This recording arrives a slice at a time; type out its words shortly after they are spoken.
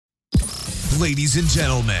Ladies and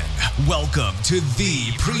gentlemen, welcome to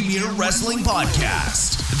the Premier Wrestling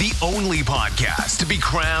Podcast. The only podcast to be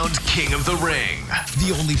crowned King of the Ring.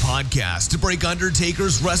 The only podcast to break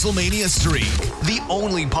Undertaker's WrestleMania streak. The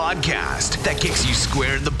only podcast that kicks you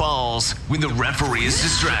square in the balls when the referee is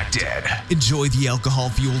distracted. Enjoy the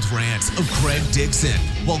alcohol-fueled rants of Craig Dixon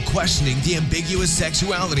while questioning the ambiguous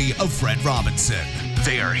sexuality of Fred Robinson.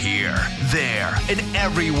 They are here, there, and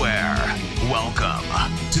everywhere. Welcome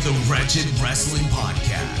to the Wretched Wrestling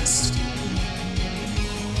Podcast.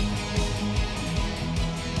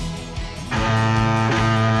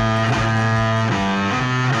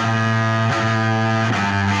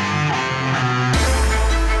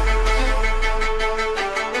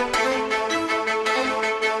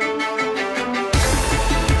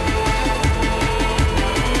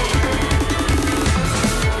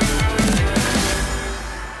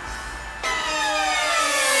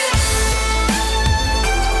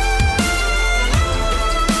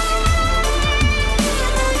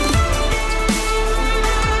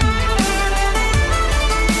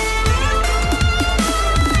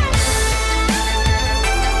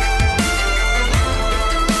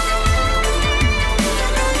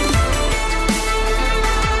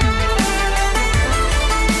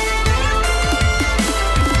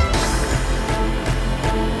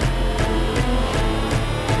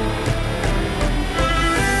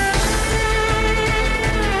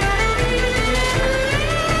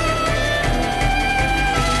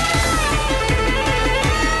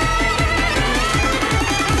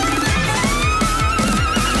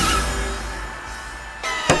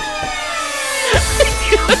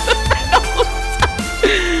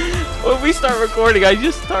 Recording. I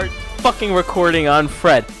just start fucking recording on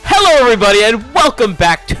Fred. Hello, everybody, and welcome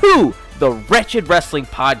back to the Wretched Wrestling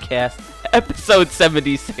Podcast, episode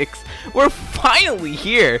 76. We're finally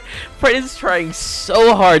here. Fred is trying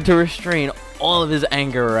so hard to restrain all of his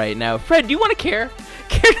anger right now. Fred, do you want to care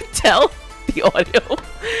to tell the audio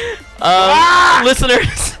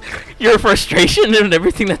listeners your frustration and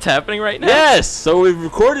everything that's happening right now? Yes. So we've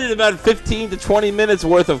recorded about 15 to 20 minutes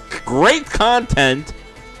worth of great content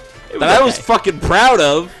that I was fucking proud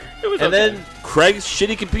of, and then Craig's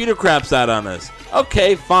shitty computer craps out on us.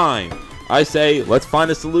 Okay, fine. I say, let's find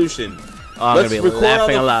a solution. Let's record on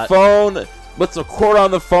the phone. Let's record on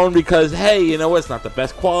the phone because, hey, you know what? It's not the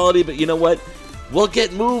best quality, but you know what? We'll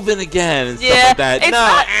get moving again and stuff like that.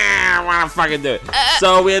 I want to fucking do it.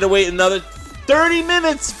 So we had to wait another 30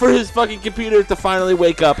 minutes for his fucking computer to finally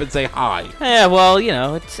wake up and say hi. Yeah, well, you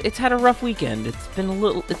know, it's had a rough weekend. It's been a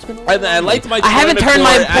little. I liked my. I haven't turned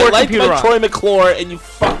my poor computer on. Troy McClure, and you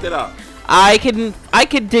fucked it up. I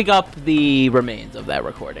could dig up the remains of that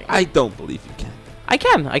recording. I don't believe you can. I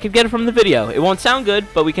could get it from the video. It won't sound good,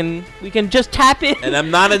 but we can just tap it. And I'm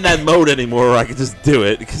not in that mode anymore where I can just do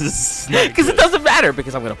it because it doesn't matter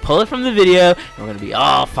because I'm gonna pull it from the video and we're gonna be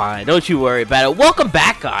all fine. Don't you worry about it. Welcome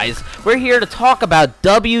back, guys. We're here to talk about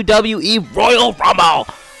WWE Royal Rumble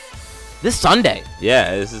this Sunday.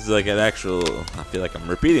 Yeah, this is like an actual. I feel like I'm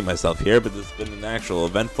repeating myself here, but this has been an actual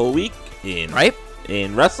eventful week in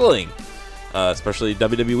wrestling. Especially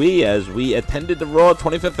WWE, as we attended the Raw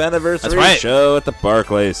 25th anniversary show at the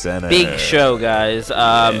Barclays Center. Big show, guys.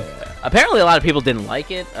 Apparently, a lot of people didn't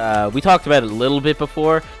like it. We talked about it a little bit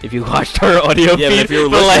before. If you watched our audio feed, but if you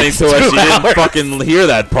were listening to us, you didn't fucking hear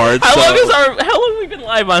that part. How long have we been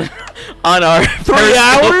live on our 3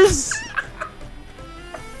 hours?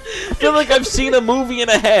 I feel like I've seen a movie and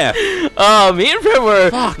a half. Me and Fred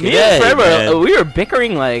we were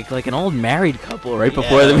bickering like an old married couple right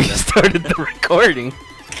before we started the recording.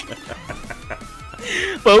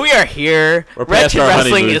 But we are here. Wretched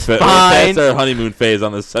Wrestling is fine. We're past our honeymoon phase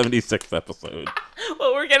on the 76th episode.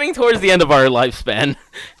 Well, we're getting towards the end of our lifespan.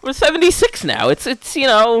 We're 76 now. It's you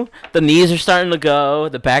know, the knees are starting to go,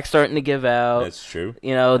 the back's starting to give out. That's true.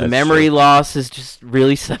 You know, the memory loss is just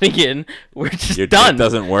really setting in. We're just Your done. Dick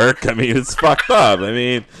doesn't work. I mean, it's fucked up. I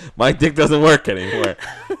mean, my dick doesn't work anymore.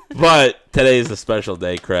 But today is a special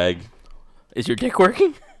day, Craig. Is your dick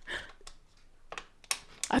working?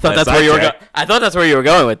 I thought that's where you were. I thought that's where you were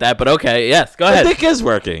going with that, but okay, yes, go ahead. My dick is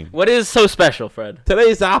working. What is so special, Fred?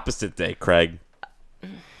 Today's opposite day, Craig.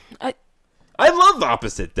 I love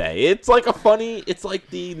opposite day. It's like a funny. It's like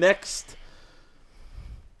the next.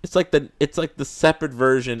 It's like the separate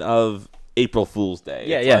version of April Fool's Day.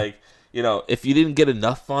 Yeah, it's yeah. Like, you know, if you didn't get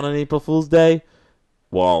enough fun on April Fool's Day,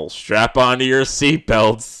 well, strap onto your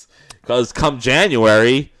seatbelts, because come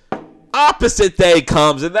January, opposite day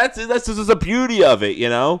comes, and that's just the beauty of it, you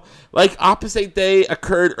know. Like, opposite day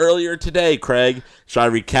occurred earlier today, Craig. Should I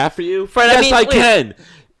recap for you? Fred, yes, I can.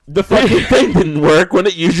 The fucking thing didn't work when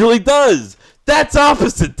it usually does. That's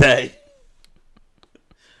opposite day.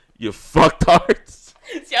 You fucktards.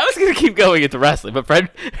 See, I was going to keep going into wrestling, but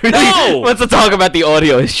Fred really wants to talk about the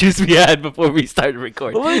audio issues we had before we started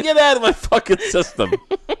recording. Well, let me get out of my fucking system.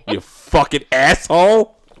 You fucking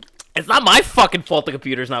asshole. It's not my fucking fault the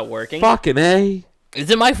computer's not working. Fucking A.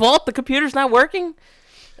 Is it my fault the computer's not working?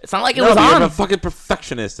 It's not like it was on. on. I'm a fucking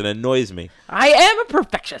perfectionist and it annoys me. I am a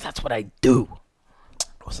perfectionist. That's what I do.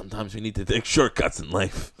 Well, sometimes we need to take shortcuts in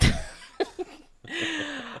life.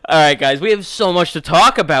 All right, guys, we have so much to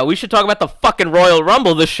talk about. We should talk about the fucking Royal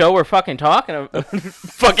Rumble, the show we're fucking talking,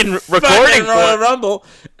 fucking recording Royal for. Rumble,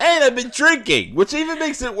 and I've been drinking, which even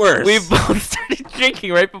makes it worse. We both started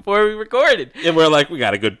drinking right before we recorded. And we're like, we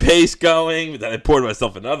got a good pace going. Then I poured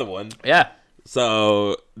myself another one. Yeah.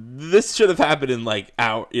 So this should have happened in like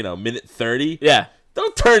minute 30. Yeah.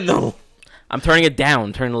 Don't turn the. I'm turning it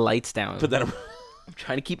down. Turn the lights down. Put that. I'm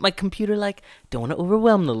trying to keep my computer don't want to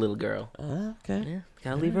overwhelm the little girl. Okay. Yeah.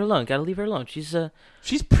 Gotta leave her alone. Gotta leave her alone. She's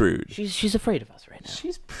prude. She's afraid of us right now.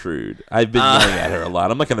 She's prude. I've been yelling at her a lot.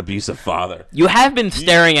 I'm like an abusive father. You have been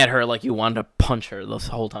staring at her like you wanted to punch her this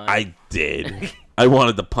whole time. I did. I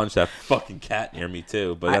wanted to punch that fucking cat near me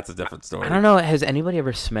too, but that's a different story. I don't know. Has anybody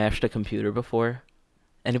ever smashed a computer before?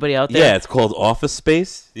 Anybody out there? Yeah, it's called Office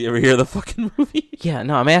Space. You ever hear the fucking movie? Yeah,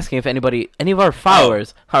 no, I'm asking if any of our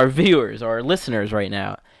followers, our viewers, or our listeners right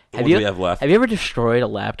now, What do we have left? Have you ever destroyed a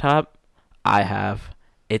laptop? I have.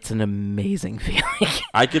 It's an amazing feeling.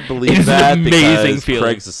 I could believe that because feeling.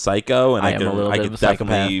 Craig's a psycho, and I am a little could bit of a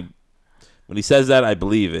definitely. When he says that, I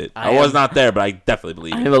believe it. I was not there, but I definitely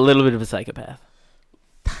believe I it. am a little bit of a psychopath.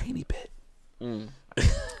 Tiny bit.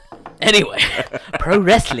 Anyway, pro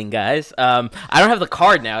wrestling, guys. I don't have the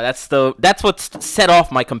card now. That's what's set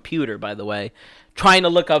off my computer, by the way. Trying to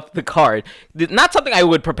look up the card. Not something I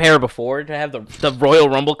would prepare before to have the Royal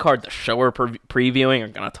Rumble card, the show we're previewing or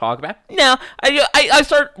going to talk about. No, I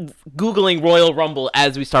start Googling Royal Rumble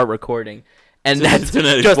as we start recording. And that's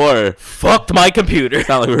just fucked my computer. It's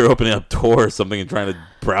not like we were opening up Tor or something and trying to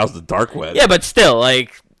browse the dark web. Yeah, but still,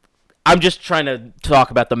 I'm just trying to talk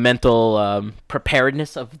about the mental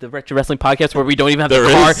preparedness of the Retro Wrestling Podcast, where we don't even have the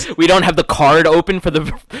card. We don't have the card open for the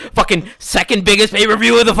fucking second biggest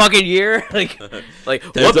pay-per-view of the fucking year.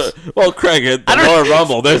 Well, Craig, at the Royal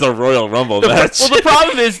Rumble, there's a Royal Rumble match. Well, the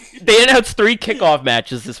problem is they announced 3 kickoff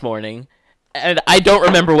matches this morning, and I don't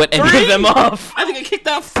remember what any of them off. I think I kicked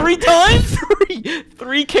off 3 times.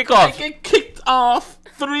 Three kickoffs. I get kicked off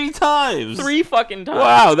 3 times. 3 fucking times.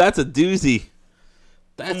 Wow, that's a doozy.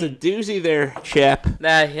 That's a doozy there, chap.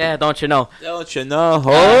 Yeah, don't you know? Don't you know?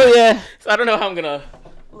 Oh, yeah. So I don't know how I'm going to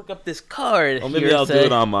look up this card. Well, maybe I'll do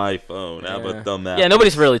it on my phone. How about dumb Yeah,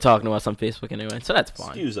 nobody's really talking to us on Facebook anyway, so that's fine.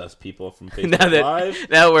 Excuse us, people from Facebook Live.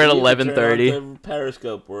 Now we're at 11:30.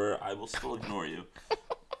 Periscope, where I will still ignore you.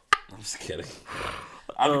 I'm just kidding.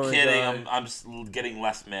 I'm kidding. I'm just getting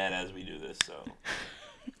less mad as we do this, so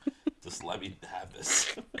just let me have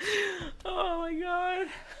this. Oh, my God.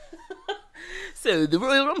 So the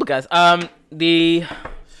Royal Rumble, guys.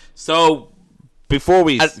 So before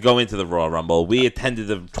we go into the Royal Rumble, we attended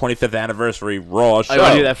the 25th anniversary Raw show. I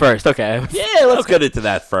want to do that first. Okay. Yeah, let's get into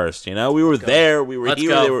that first. We were there. We were Let's here.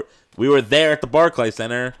 go. We were there at the Barclays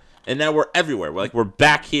Center, and now we're everywhere. We're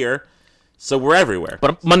back here, so we're everywhere.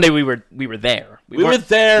 But Monday we were there. We were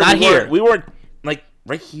there. Not here. We weren't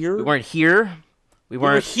right here. We weren't here. We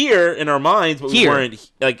were here in our minds, but here. we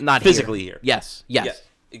weren't not physically here. Yes. Yeah,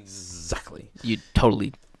 exactly. You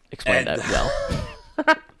totally explained that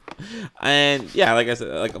well. And yeah, like I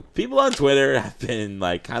said, people on Twitter have been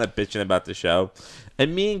kind of bitching about the show,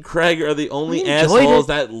 and me and Craig are the only assholes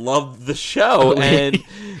that love the show. And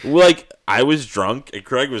I was drunk, and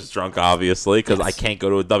Craig was drunk, obviously, because I can't go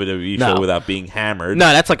to a WWE show without being hammered. No,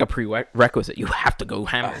 that's like a prerequisite. You have to go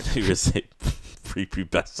hammered. You would say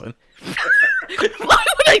prepubescent. Why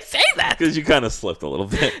would I say that? Because you kind of slipped a little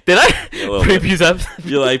bit. Did I? Yeah, a little bit. Prepubescent.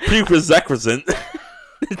 You're like prerequisite.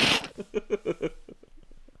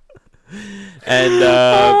 And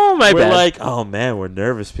we're bad. Oh man, we're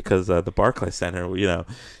nervous because the Barclays Center,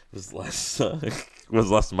 was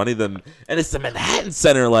less money than, and it's the Manhattan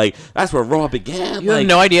Center. That's where Raw began. You have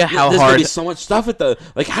no idea how there's hard. Gonna be so much stuff at the.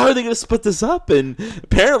 How are they gonna split this up? And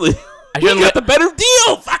apparently, we got the better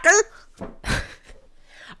deal, fucker.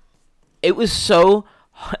 It was so.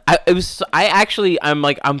 I'm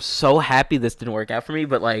so happy this didn't work out for me,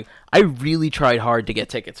 but I really tried hard to get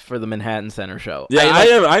tickets for the Manhattan Center show. Yeah,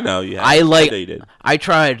 I know. Yeah, I know you did. I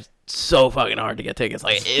tried so fucking hard to get tickets.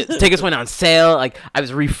 Tickets went on sale. I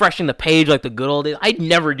was refreshing the page like the good old days. I'd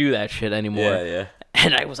never do that shit anymore. Yeah.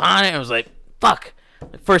 And I was on it. And I was like, fuck.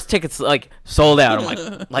 First tickets like sold out.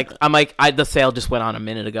 I'm like, the sale just went on a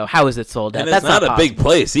minute ago. How is it sold out? And That's it's not a possible. big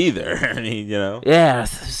place either. I mean, you know. Yeah,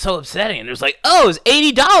 it's so upsetting. And it was like, oh, it's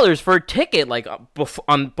 $80 for a ticket, like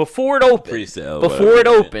before it opened. Pre-sale, Before whatever. it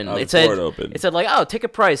opened. Oh, it before said it it said like, oh,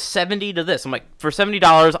 ticket price $70 to this. I'm like, for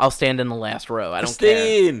 $70, I'll stand in the last row. I don't care.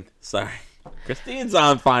 Christine! Sorry. Christine's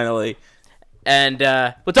on finally. And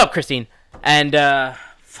what's up, Christine? And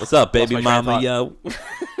What's up, baby my train of mama, thought. yo?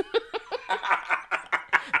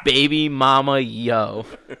 baby mama, yo.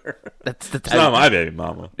 That's the It's title. not my baby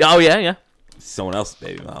mama. Oh, yeah. It's someone else's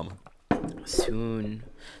baby mama. Soon.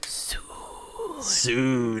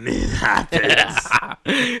 Soon it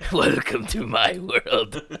happens. Welcome to my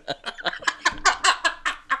world.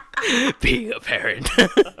 Being a parent. No,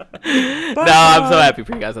 I'm so happy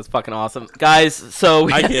for you guys. That's fucking awesome. Guys, so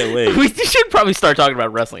I can't wait. We should probably start talking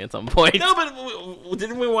about wrestling at some point. No, but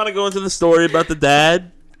didn't we want to go into the story about the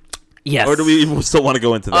dad? Yes. Or do we still want to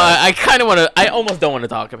go into that? I kind of want to. I almost don't want to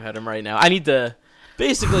talk about him right now. I need to.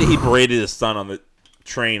 Basically, he berated his son on the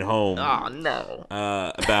train home Oh no.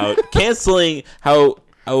 about canceling how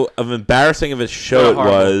embarrassing of a show it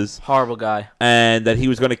was, Horrible guy. and that he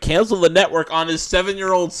was going to cancel the network on his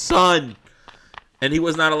 7-year-old son, and he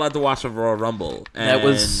was not allowed to watch the Royal Rumble. And That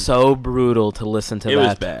was so brutal to listen to. it that.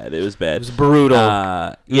 was bad. It was bad. It was brutal.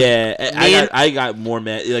 Yeah, I got more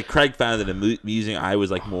mad. Like Craig found it amusing. I was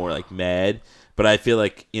like more like mad, but I feel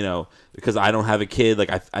like because I don't have a kid,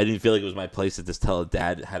 like I didn't feel like it was my place to just tell a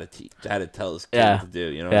dad how to tell his kid what to do.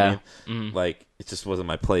 You know what I mean? Mm-hmm. Like it just wasn't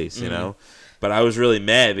my place. You know. But I was really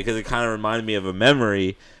mad because it kind of reminded me of a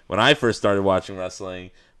memory when I first started watching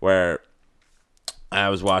wrestling, where I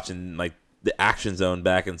was watching like the Action Zone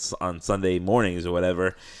back on Sunday mornings or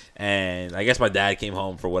whatever, and I guess my dad came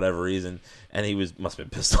home for whatever reason, and he must have been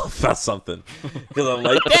pissed off about something because I'm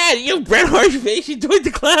like, Dad, you Bret Hart's face, you doing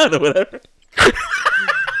the clown or whatever.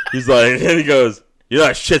 He's like, and he goes, you know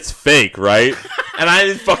that shit's fake, right? And I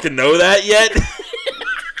didn't fucking know that yet.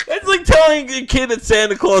 It's like telling a kid that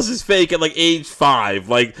Santa Claus is fake at like age 5.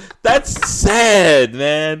 Like, that's sad,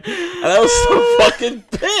 man. And I was so fucking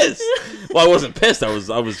pissed. Well, I wasn't pissed. I was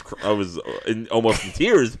almost in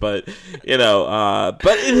tears. But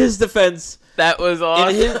but in his defense, That was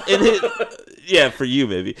awesome. in his yeah, for you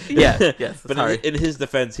maybe. Yeah, yes. But Sorry. in his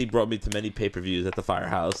defense, he brought me to many pay-per-views at the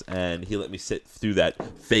Firehouse, and he let me sit through that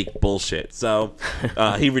fake bullshit. So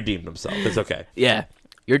he redeemed himself. It's okay. Yeah.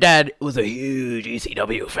 Your dad was a huge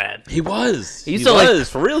ECW fan. He was. He used to, like,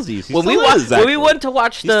 for realsies. When we went to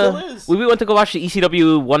watch still is. when we went to go watch the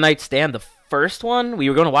ECW One Night Stand, the first one, we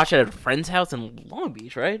were going to watch it at a friend's house in Long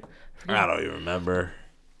Beach, right? I don't even remember.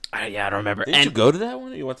 I don't remember. Didn't you go to that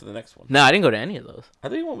one, or you went to the next one? No, I didn't go to any of those. I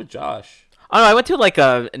think you went with Josh. Oh no, I went to like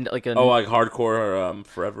a Like Hardcore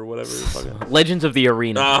Forever, whatever. Legends of the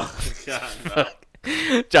Arena. Oh God, no.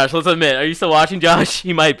 Josh, let's admit, are you still watching, Josh?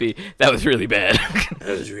 He might be. That was really bad. That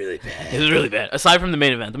was really bad. It was really bad. Aside from the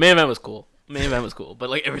main event. The main event was cool. But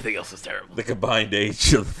like everything else was terrible. The combined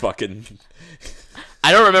age of fucking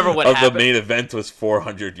I don't remember what of happened. the main event was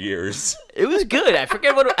 400 years. It was good. I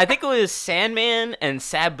forget I think it was Sandman and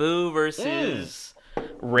Sabu versus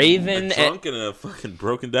Raven. A drunk and a fucking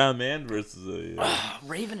broken down man versus a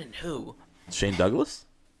Raven and who? Shane Douglas.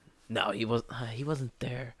 No, he wasn't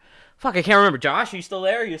there. Fuck, I can't remember. Josh, are you still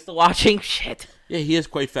there? Are you still watching? Shit. Yeah, he is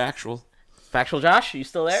quite factual. Factual Josh, are you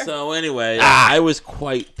still there? So anyway, I was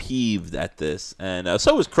quite peeved at this, and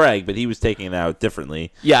so was Craig, but he was taking it out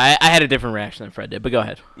differently. Yeah, I had a different reaction than Fred did, but go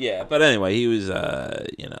ahead. Yeah, but anyway, he was,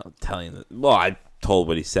 telling. Well, I told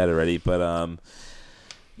what he said already, but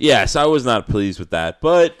yes, I was not pleased with that.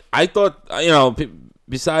 But I thought,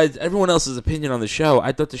 besides everyone else's opinion on the show,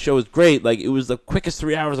 I thought the show was great. Like, it was the quickest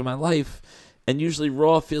 3 hours of my life. And usually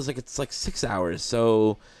Raw feels like it's like 6 hours.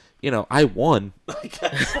 So, I won.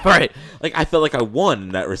 Right. Like, I felt like I won in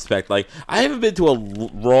that respect. Like, I haven't been to a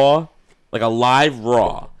Raw, like a live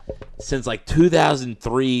Raw, since like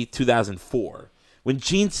 2003, 2004. When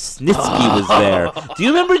Gene Snitsky was there. Do you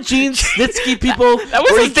remember Gene Snitsky, people? That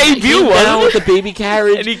was his debut, wasn't wasn't with the baby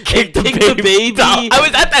carriage. And he kicked the baby. baby. I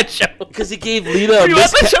was at that show. Because he gave Lita a Were you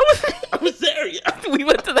at that show with me? I was there, yeah. We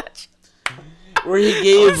went to that show. Where he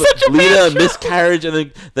gave such a Lita bad a show. miscarriage, and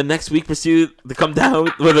then the next week proceeded to come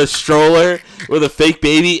down with a stroller with a fake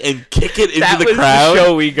baby and kick it into That the was crowd. the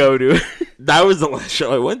show we go to. That was the last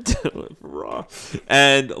show I went to for Raw,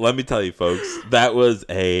 and let me tell you, folks, that was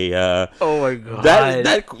a Oh my god.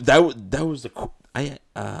 that was the.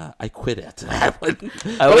 I quit after that one,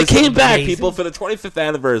 but I was came back, amazing. people, for the 25th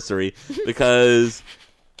anniversary because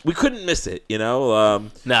we couldn't miss it. No.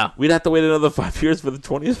 We'd have to wait another 5 years for the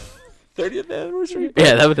 20th. 30th anniversary.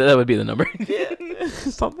 Yeah, that would be the number. Yeah,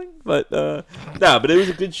 something. But no, but it was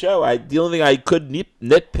a good show. The only thing I could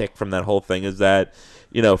nitpick from that whole thing is that,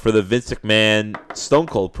 for the Vince McMahon Stone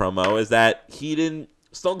Cold promo, is that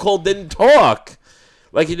Stone Cold didn't talk.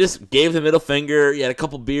 Like, he just gave the middle finger, he had a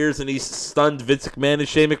couple beers, and he stunned Vince McMahon and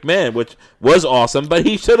Shane McMahon, which was awesome, but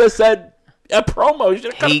he should have said a promo. He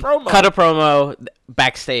should have cut a promo. Cut a promo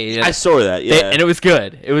backstage. I saw that, yeah. And it was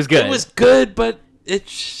good. It was good, but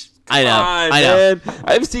it's... I know. Man.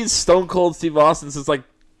 I haven't seen Stone Cold Steve Austin since,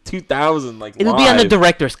 2000, It'll be on the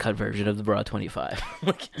director's cut version of the Raw 25.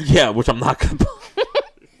 Yeah, which I'm not going to...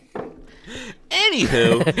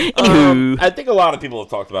 Anywho, I think a lot of people have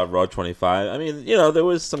talked about Raw 25. I mean, there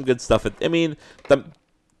was some good stuff.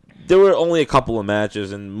 There were only a couple of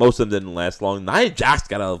matches, and most of them didn't last long. Nia Jax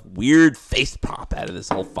got a weird face pop out of this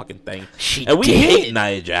whole fucking thing. And we hate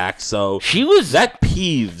Nia Jax, so that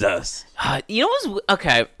peeved us.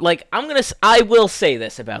 Okay. I will say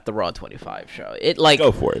this about the Raw 25 show.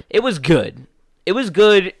 Go for it. It was good. It was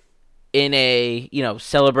good. In a,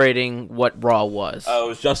 celebrating what Raw was. Oh, it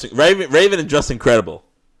was Justin Raven and Just Incredible.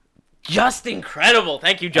 Just Incredible.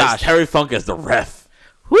 Thank you, Josh. Terry Funk as the ref.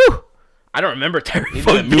 Whew. I don't remember Terry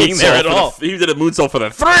Funk being there at all. He did a moonsault for the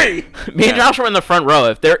 3. Me and Josh were in the front row.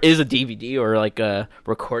 If there is a DVD or a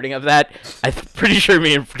recording of that, I'm pretty sure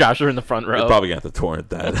me and Josh are in the front row. You're probably going to have to torrent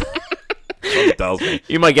that.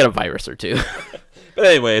 You might get a virus or two. But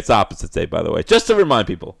anyway, it's Opposite Day, by the way. Just to remind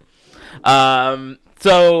people.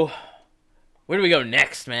 So... where do we go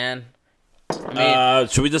next, man?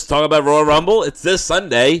 Should we just talk about Royal Rumble? It's this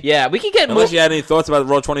Sunday. Yeah, we can get more. Unless you had any thoughts about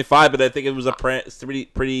Raw 25, but I think it was a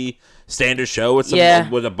pretty standard show with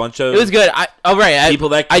with a bunch of. It was good. People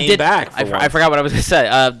that came back. I forgot what I was going to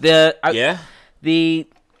say. The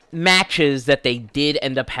matches that they did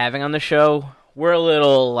end up having on the show were a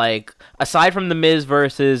little aside from the Miz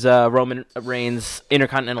versus Roman Reigns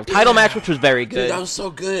Intercontinental title match, which was very good. Dude, that was so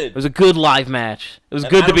good. It was a good live match. It was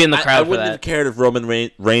good to be in the crowd for that. I wouldn't have cared if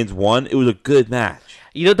Roman Reigns won. It was a good match.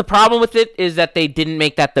 The problem with it is that they didn't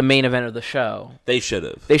make that the main event of the show. They should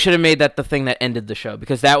have. They should have made that the thing that ended the show,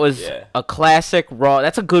 because that was a classic Raw.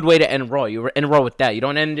 That's a good way to end Raw. You end Raw with that. You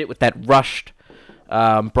don't end it with that rushed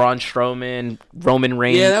Braun Strowman, Roman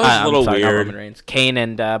Reigns. Yeah, that was a little weird. Not Roman Reigns, Kane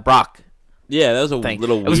and Brock. Yeah, that was a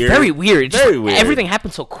little weird. It was very weird. Very weird. Everything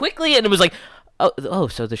happened so quickly, and it was like, oh,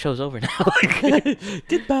 so the show's over now.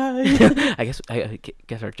 Goodbye. I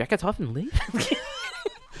guess our jackets off and leave.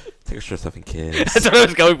 Take our shirts off and kiss. That's what I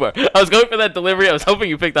was going for. I was going for that delivery. I was hoping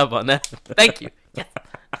you picked up on that. Thank you. Yes.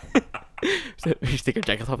 So we just take our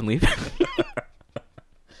jackets off and leave.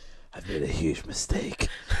 I've made a huge mistake.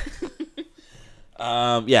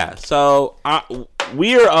 So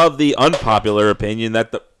we are of the unpopular opinion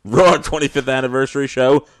that the Raw 25th anniversary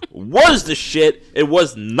show was the shit. It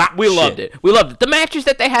was not. We loved it. The matches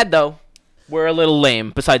that they had, though, were a little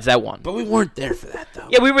lame. Besides that one, but we weren't there for that, though.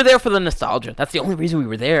 Yeah, we were there for the nostalgia. That's the only reason we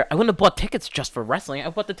were there. I wouldn't have bought tickets just for wrestling. I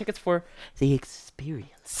bought the tickets for the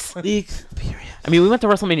experience. I mean, we went to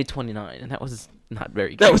WrestleMania 29, and that was not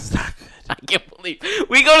very good. That was not good. I can't believe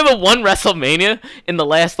we go to the one WrestleMania in the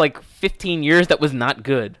last 15 years that was not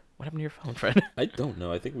good. What happened to your phone, Fred? I don't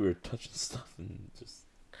know. I think we were touching stuff and just.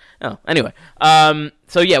 Oh, anyway.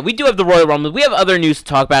 So yeah, we do have the Royal Rumble. We have other news to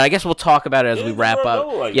talk about. I guess we'll talk about it as we wrap up.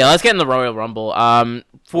 Let's get in the Royal Rumble. I have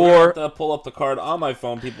to pull up the card on my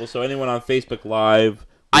phone, people. So anyone on Facebook Live,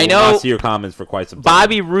 I know. Not see your comments for quite some time.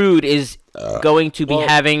 Bobby Roode is going to be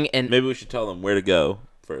having an. Maybe we should tell them where to go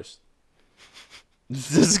first.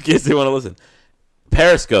 Just in case they want to listen.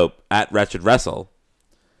 Periscope at Wretched Wrestle.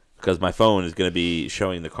 Because my phone is going to be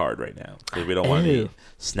showing the card right now. Because we don't want to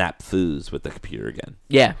snap foos with the computer again.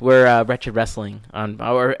 Yeah, we're Wretched Wrestling.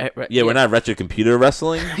 We're not Wretched Computer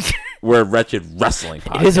Wrestling. We're Wretched Wrestling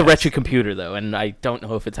podcast. It is a Wretched Computer, though, and I don't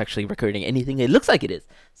know if it's actually recording anything. It looks like it is.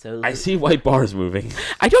 So I see white bars moving.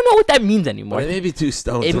 I don't know what that means anymore. I may be too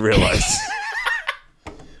stoned to realize.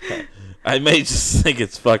 I may just think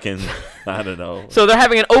it's fucking, I don't know. So they're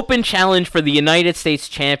having an open challenge for the United States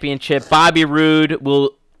Championship. Bobby Roode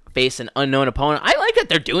will face an unknown opponent. I like that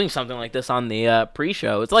they're doing something like this on the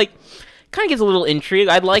pre-show. It's kind of gives a little intrigue.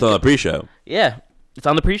 I'd like it's on the pre-show. Yeah, it's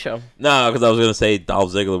on the pre-show. No, because I was gonna say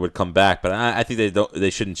Dolph Ziggler would come back, but I think they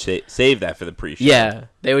shouldn't save that for the pre-show. Yeah,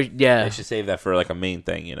 they would. Yeah, they should save that for a main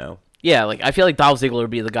thing, Yeah, I feel like Dolph Ziggler would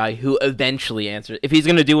be the guy who eventually answers if he's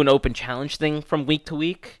gonna do an open challenge thing from week to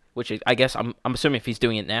week. Which I guess I'm assuming if he's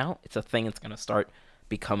doing it now, it's a thing that's gonna start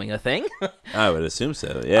becoming a thing. I would assume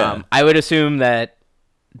so. Yeah, I would assume that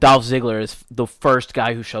Dolph Ziggler is the first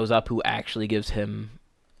guy who shows up who actually gives him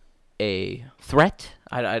a threat.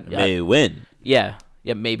 May win. Yeah,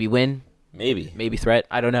 maybe win. maybe threat.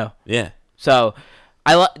 I don't know. Yeah. So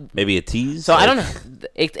Maybe a tease. So I don't know.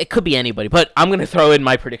 It could be anybody, but I'm gonna throw in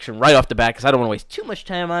my prediction right off the bat because I don't want to waste too much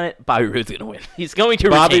time on it. Bobby Roode's gonna win. He's going to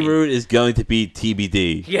Bobby retain. Roode is going to be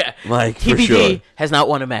TBD. Yeah, like TBD for sure. has not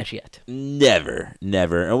won a match yet. Never,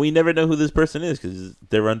 and we never know who this person is because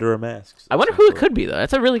they're under a mask. I wonder who it could be though.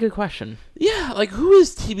 That's a really good question. Yeah, like who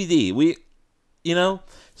is TBD?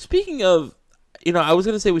 Speaking of, I was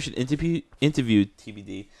gonna say we should interview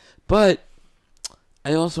TBD, but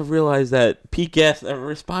I also realized that Pete Gas never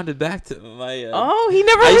responded back to my. He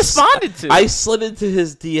never responded to. I slid into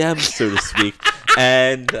his DMs, so to speak,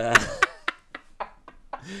 and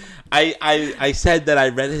I said that I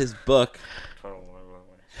read his book,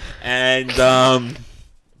 and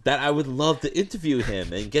that I would love to interview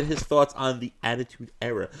him and get his thoughts on the Attitude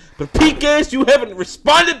Era. But Pete Gas, you haven't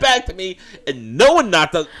responded back to me, and no one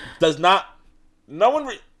does not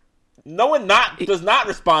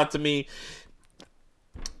respond to me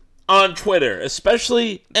on Twitter,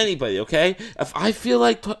 especially anybody. Okay, if I feel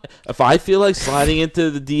like sliding into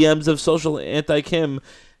the DMs of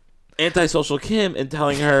anti-social Kim, and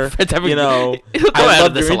telling her, I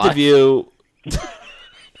love your interview.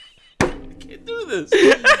 I can't do this.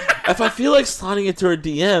 If I feel like sliding into her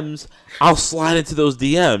DMs, I'll slide into those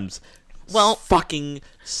DMs. Well, fucking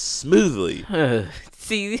smoothly.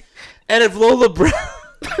 See, and if Lola Brown,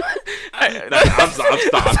 I'm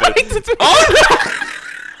stopping. Oh no!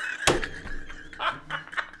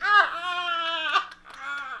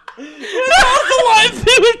 That was the line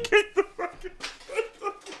they would kick the fucking.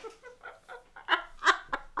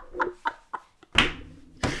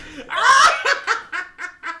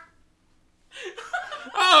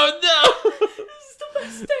 Oh no! This is the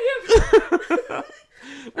best day ever.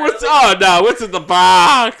 What's in the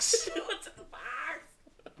box? What's in the box?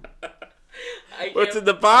 What's in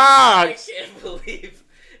the box? I can't believe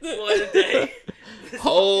what a day.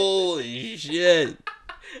 Holy shit!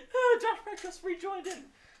 Josh Beck just rejoined in.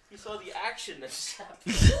 You saw the action that just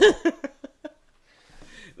happened.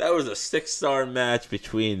 That was a 6-star match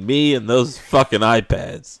between me and those fucking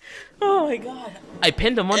iPads. Oh my god! I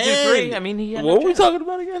pinned him 1, 2, 3. I mean, he. Had what were we talking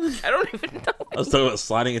about again? I don't even know. I was talking about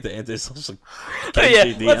sliding into antisocial.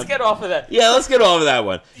 Yeah, let's get off of that. Yeah, let's get off of that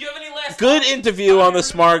one. Do you have any last? Good interview on the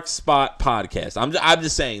Smart Spot podcast. I'm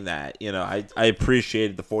just saying that. I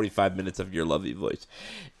appreciated the 45 minutes of your lovely voice.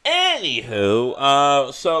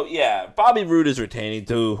 Anywho, so yeah, Bobby Roode is retaining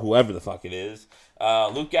to whoever the fuck it is.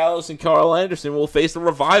 Luke Gallows and Carl Anderson will face the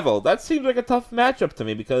Revival. That seems like a tough matchup to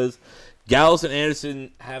me because Gallows and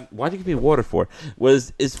Anderson have. Why'd you give me water for?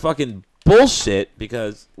 Is fucking bullshit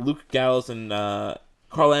because Luke Gallows and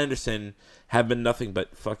Carl Anderson have been nothing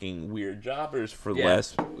but fucking weird jobbers for the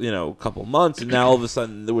last couple months, and now all of a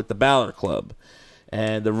sudden they're with the Balor Club,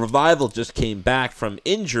 and the Revival just came back from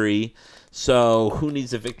injury. So who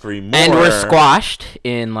needs a victory more? And we're squashed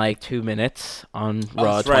in like 2 minutes on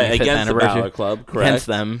Raw 25th against anniversary. the Balor Club, correct? Against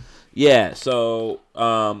them. Yeah. So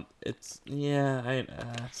it's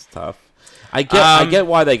tough. I get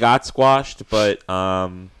why they got squashed, but I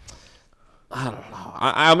don't know.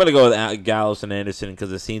 I'm gonna go with Gallows and Anderson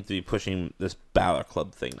because it seems to be pushing this Balor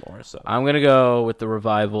Club thing more. So I'm gonna go with the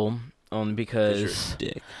Revival only because you're a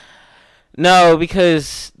dick. No,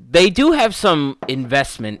 because they do have some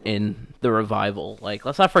investment in the Revival. Like,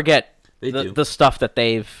 let's not forget the stuff that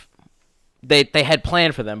they had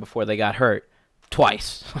planned for them before they got hurt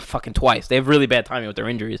twice. Fucking twice. They have really bad timing with their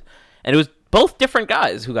injuries. And it was both different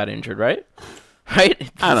guys who got injured, right? Right?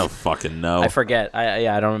 I don't fucking know. I forget.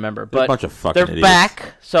 I don't remember. They're but a bunch of fucking they're idiots.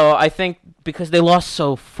 back. So I think because they lost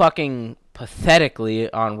so fucking pathetically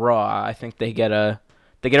on Raw, I think they get a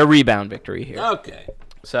rebound victory here. Okay.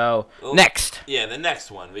 So, next. Yeah, the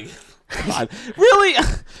next one. God, really?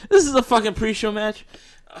 This is a fucking pre-show match?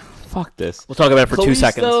 Fuck this. We'll talk about it for 2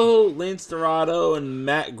 seconds. Kalisto, Lance Dorado, and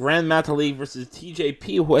Grand Metalik versus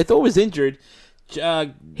TJP, who I thought was injured. He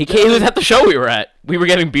was at the show we were at. We were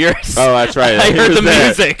getting beers. Oh, that's right. I heard the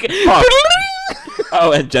music.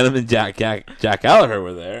 Oh, and Gentleman Jack Gallagher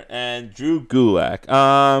were there, and Drew Gulak.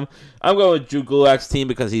 I'm going with Drew Gulak's team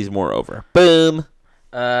because he's more over. Boom.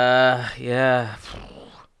 Yeah.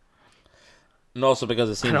 And also because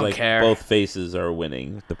it seems like care. both faces are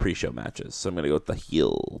winning the pre-show matches. So I'm going to go with the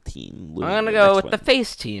heel team. I'm going to go with the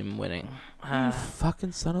face team winning. You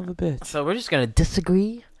fucking son of a bitch. So we're just going to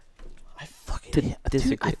disagree? I fucking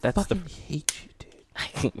disagree. Dude, I fucking hate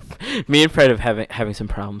you, dude. Me and Fred are having some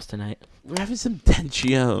problems tonight. We're having some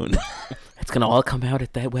tension. It's going to all come out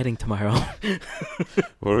at that wedding tomorrow.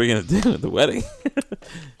 What are we going to do at the wedding?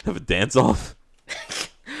 Have a dance-off?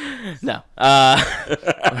 No.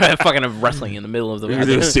 We're fucking wrestling in the middle of the wedding. You're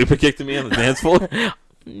going to do a super kick to me on the dance floor?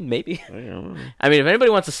 Maybe. I don't know. I mean, if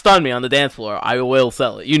anybody wants to stun me on the dance floor, I will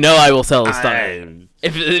sell it. You know I will sell the stun.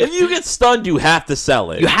 If you get stunned, you have to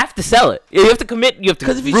sell it. you have to sell it. You have to commit. You have to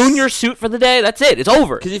 'Cause if you ruin s- your suit for the day. That's it. It's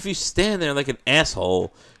over. Because if you stand there like an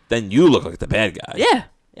asshole, then you look like the bad guy. Yeah.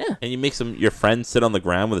 Yeah. And you make your friend sit on the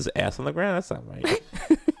ground with his ass on the ground. That's not right.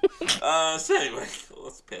 So anyway,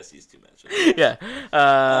 let's pass these two matches. Yeah.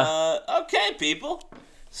 Okay, people.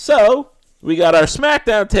 So we got our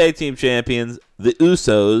SmackDown Tag Team Champions, the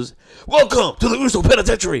Usos. Welcome to the Uso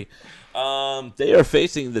Penitentiary. They are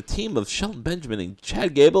facing the team of Shelton Benjamin and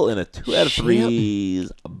Chad Gable in a 2 out of 3.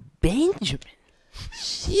 Benjamin.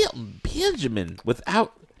 Shelton Benjamin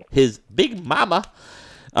without his big mama.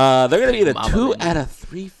 They're going to be in a 2 out of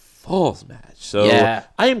 3 falls match. So Yeah.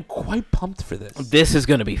 I am quite pumped for this. This is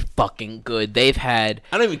gonna be fucking good. They've had.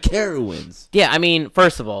 I don't even care who wins. Yeah. I mean,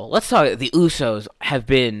 first of all, let's talk. The Usos have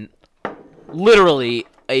been literally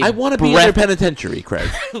a. I want to be in their penitentiary, Craig.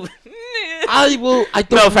 I will. I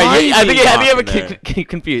don't No, Frank, mind I think you being have locked in there.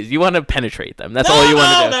 confused. You want to penetrate them. That's all you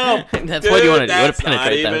want to do. No. That's what you want to do. You want That's to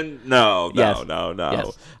penetrate not them. even, No. Yes. No.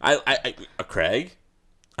 Yes. Craig,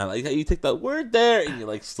 I like how you take that word there and you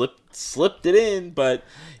like slipped it in, but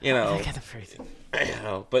you know. I got the phrasing. I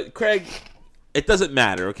know, but Craig, it doesn't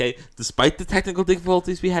matter, okay? Despite the technical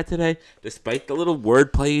difficulties we had today, despite the little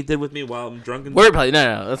wordplay you did with me while I'm drunk and Wordplay.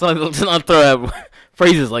 No. Let's not throw out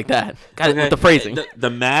phrases like that. Got it with the phrasing. The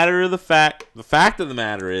fact of the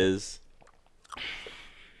matter is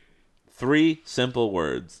 3 simple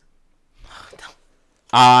words.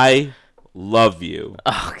 I love you.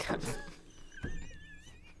 Oh God.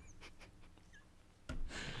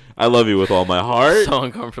 I love you with all my heart, So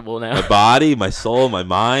uncomfortable now. my body, my soul, my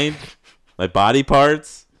mind, my body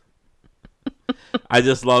parts. I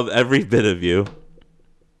just love every bit of you.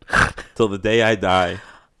 Till the day I die.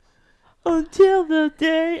 Until the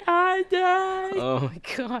day I die. Oh my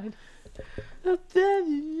God.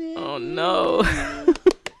 Oh no.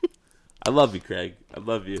 I love you, Craig. I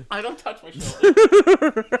love you. I don't touch my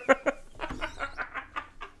shoulder.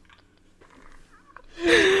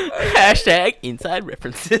 Hashtag inside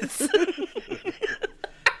references.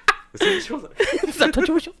 Stop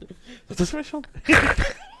touching my shoulder. That's my shoulder.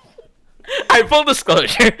 Alright, full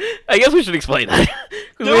disclosure. I guess we should explain that.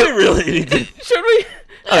 Do we really need to? Should we?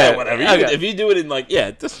 Yeah, Okay, whatever. okay. If you do it in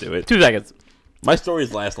just do it. 2 seconds. My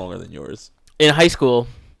stories last longer than yours. In high school,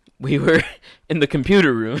 we were in the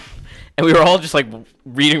computer room, and we were all just like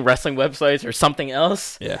reading wrestling websites or something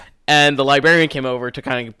else. Yeah. And the librarian came over to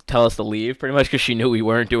kind of tell us to leave, pretty much because she knew we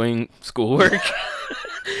weren't doing schoolwork.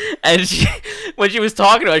 And when she was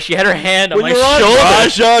talking to us, she had her hand on my shoulder.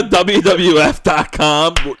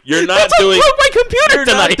 RajaWWF.com. You're not That's doing. my computer You're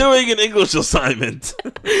tonight. not doing an English assignment.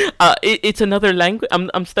 It's another language.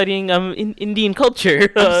 I'm studying in Indian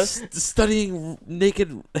culture. Studying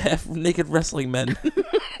half naked wrestling men.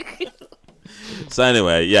 So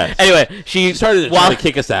anyway, yes. Anyway, she started while to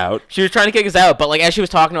kick us out. She was trying to kick us out, but like as she was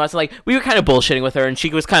talking to us, like we were kind of bullshitting with her, and she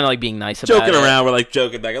was kind of like being nice about Joking it. around, we're like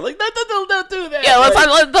joking back. Like, don't do that. Yeah, let's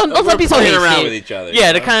not be so playing hasty. around with each other.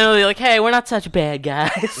 Yeah, to kind of like, hey, we're not such bad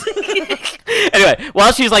guys. Anyway,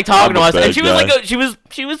 while she's like talking to I'm a us, and bad she was guy. like,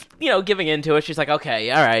 she was giving into it. She's like,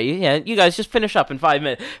 okay, all right, yeah, you guys just finish up in 5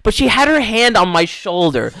 minutes. But she had her hand on my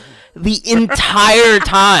shoulder the entire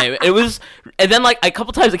time. It was, and then like a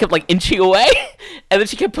couple times it kept like inching away, and then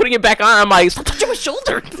she kept putting it back on. I'm like, stop touching my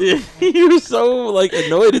shoulder. You were so like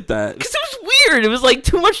annoyed at that. Because it was weird. It was like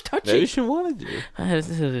too much touching. Maybe she wanted you.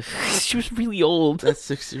 She was really old. That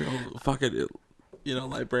 6-year-old fucking,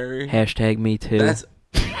 librarian. Hashtag me too. That's.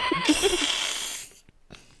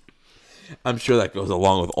 I'm sure that goes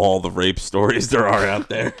along with all the rape stories there are out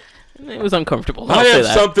there. It was uncomfortable. I I'll say have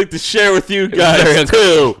that. something to share with you very guys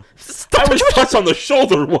too. Stop I was touched on the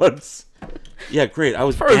shoulder once. Yeah, great. I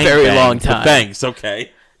was For a very long time. Thanks.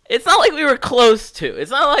 Okay. It's not like we were close to.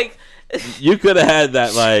 It's not like. You could have had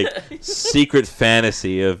that like secret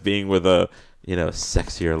fantasy of being with a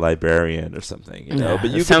sexier librarian or something, Yeah,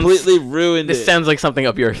 but you it sounds- completely ruined This it. sounds like something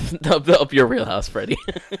up your wheelhouse, Freddie.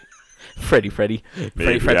 Freddie.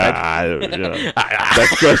 Maybe, Fred. I don't know.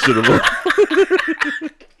 That's questionable.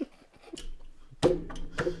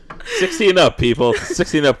 16 up, people.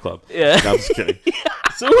 16 up club. Yeah. No, I'm just kidding.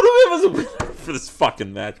 So who do we have as a winner for this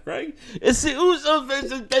fucking match, Greg? It's the Usos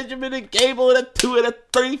versus Benjamin and Gable in a 2 out of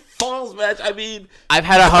 3 falls match. I mean, I've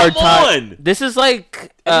had a hard Come time. on! This is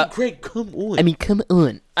like. Greg, come on. Come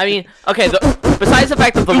on. I mean, okay. Besides the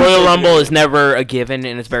fact that the Royal Rumble is never a given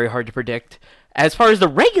and it's very hard to predict, as far as the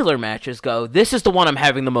regular matches go, this is the one I'm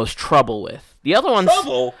having the most trouble with. The other ones.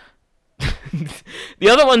 Trouble? The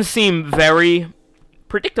other ones seem very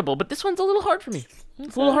predictable, but this one's a little hard for me.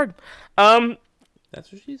 It's a little hard.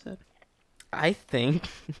 That's what she said. I think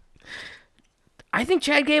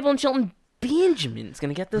Chad Gable and Shelton Benjamin's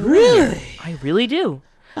gonna get the Really? win. I really do.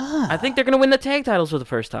 I think they're gonna win the tag titles for the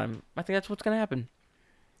first time. I think that's what's gonna happen.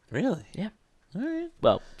 Really? Yeah. All right.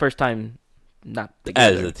 Well, first time, not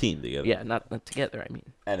together. As a team together. Yeah, not together. I mean,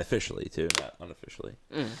 And officially too, not unofficially.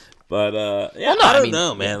 Mm. But yeah, Well, no, I don't I mean,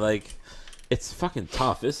 know, man. Like, it's fucking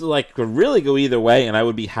tough. This is like could really go either way, and I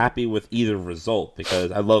would be happy with either result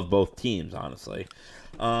because I love both teams, honestly.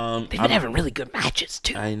 they've been having really good matches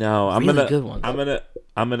too. I know. Really good ones.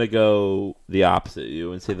 I'm gonna go the opposite of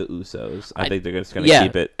you and say the Usos. I think they're just gonna Yeah,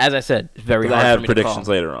 keep it. as I said, it's very 'Cause hard I have for me predictions to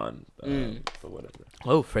call. later on. But whatever.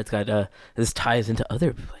 Oh, Fred's got this ties into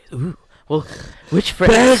other plays. Ooh, well, which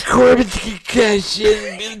Fred? Corbin's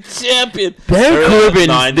concussion, be the champion. Baron Corbin,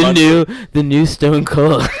 9 months the new Stone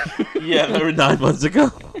Cold. Yeah, that were 9 months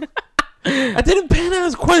ago. I didn't pan out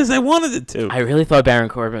as quite as I wanted it to. I really thought Baron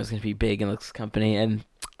Corbin was going to be big in this company, and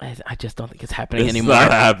I just don't think it's happening It's anymore. not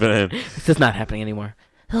happening. It's just not happening anymore.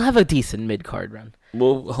 He'll have a decent mid-card run.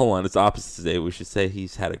 Well, hold on. It's opposite today. We should say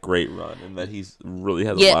he's had a great run and that he's really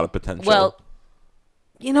has Yeah, a lot of potential. Well,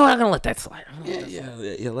 you know what? I'm going to let that slide.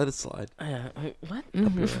 yeah. Let it slide. What?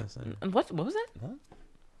 Mm-hmm. And what was that? Huh?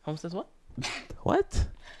 Holmes says what? What,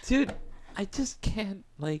 dude? I just can't.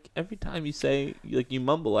 Like every time you say, like you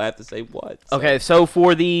mumble, I have to say what. So- Okay, so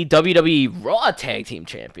for the WWE Raw Tag Team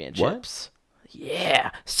Championships.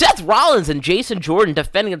 Yeah. Seth Rollins and Jason Jordan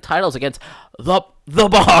defending the titles against the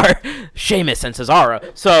Bar, Sheamus and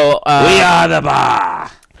Cesaro. So We are the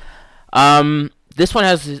Bar. this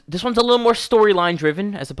one's a little more storyline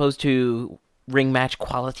driven as opposed to ring match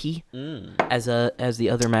quality as the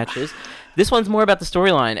other matches. This one's more about the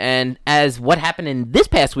storyline, and as what happened in this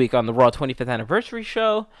past week on the Raw 25th anniversary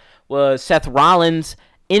show was Seth Rollins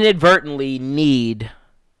inadvertently kneed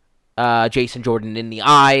Jason Jordan in the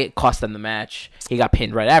eye. It cost them the match. He got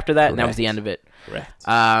pinned right after that, and that was the end of it. Correct.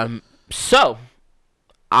 So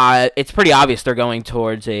it's pretty obvious they're going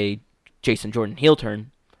towards a Jason Jordan heel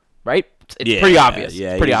turn, right? It's pretty obvious.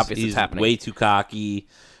 Yeah, it's pretty he's- obvious he's it's happening. way too cocky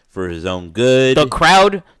for his own good. The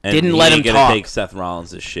crowd and didn't he let him ain't gonna talk. take Seth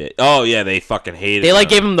Rollins' shit. Oh yeah, they fucking hated. They him.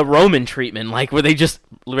 gave him the Roman treatment, like where they just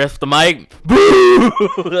lift the mic, boo,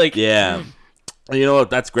 like Yeah. You know what?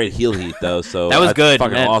 That's great heel heat though. So that was that's good.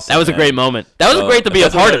 Fucking Man. awesome. That was a man. great moment. That was great to be a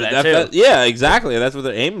That's part what of that too. Yeah, exactly. That's what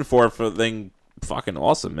they're aiming for thing. Fucking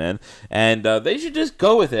awesome, man. And they should just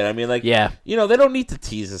go with it. I mean, like, Yeah. you know, they don't need to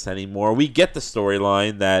tease us anymore. We get the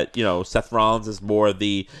storyline that, you know, Seth Rollins is more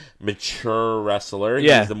the mature wrestler.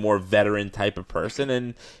 Yeah. He's the more veteran type of person,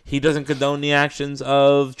 and he doesn't condone the actions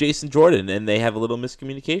of Jason Jordan, and they have a little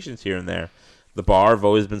miscommunications here and there. The Bar have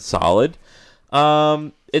always been solid.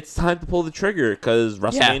 It's time to pull the trigger because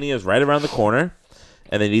WrestleMania is right around the corner,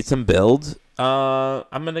 and they need some build.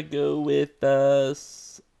 I'm going to go with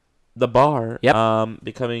the Bar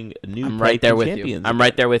becoming a new I'm right there with you. champions. I'm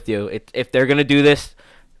right there with you. If they're gonna do this,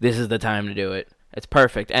 this is the time to do it. It's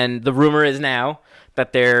perfect. And the rumor is now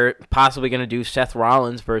that they're possibly gonna do Seth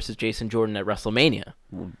Rollins versus Jason Jordan at WrestleMania.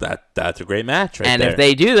 That's a great match right And there. if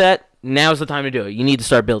they do that, now's the time to do it. You need to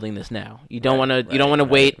start building this now. You don't want to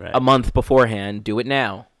wait right. a month beforehand. Do it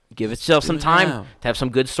now. Give yourself some it time now. to have some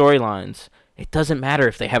good storylines. It doesn't matter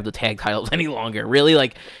if they have the tag titles any longer. Really,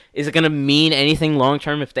 like, is it going to mean anything long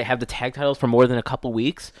term if they have the tag titles for more than a couple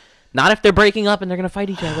weeks? Not if they're breaking up and they're going to fight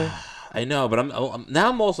each other. I know, but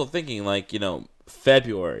I'm also thinking, like, you know,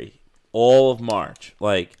 February, all of March.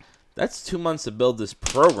 Like, that's 2 months to build this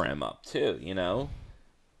program up, too, you know?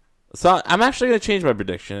 So I'm actually going to change my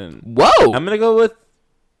prediction. Whoa! I'm going to go with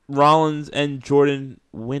Rollins and Jordan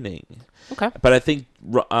winning. Okay. But I think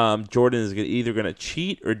Jordan is either going to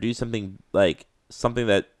cheat or do something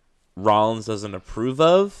that Rollins doesn't approve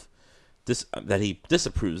of, that he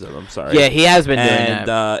disapproves of. I'm sorry. Yeah, he has been doing and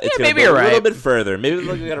that. It's Yeah, going maybe to you're go a little right. bit further. Maybe we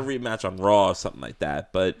got a rematch on Raw or something like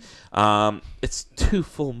that. But it's 2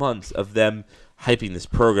 full months of them hyping this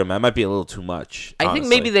program. That might be a little too much. I think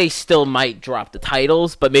maybe they still might drop the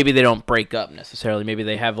titles, but maybe they don't break up necessarily. Maybe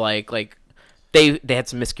they have like they had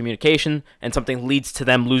some miscommunication and something leads to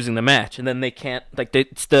them losing the match, and then they can't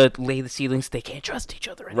it's the lay the ceilings. They can't trust each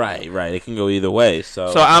other anymore. Right. It can go either way. So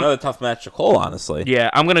I'm- another tough match to call, honestly. Yeah,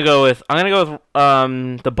 I'm gonna go with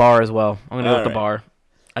the Bar as well. I'm gonna go with the Alright. Bar.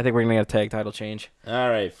 I think we're gonna get a tag title change. All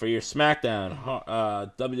right, for your SmackDown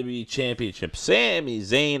WWE Championship, Sami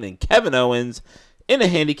Zayn and Kevin Owens in a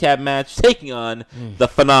handicap match taking on the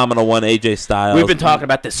phenomenal one, AJ Styles. We've been talking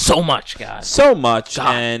about this so much, guys. so much,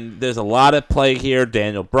 God. and there's a lot at play here.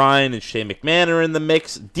 Daniel Bryan and Shane McMahon are in the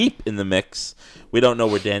mix, deep in the mix. We don't know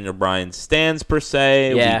where Daniel Bryan stands per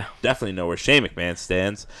se. Yeah. We definitely know where Shane McMahon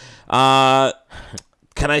stands.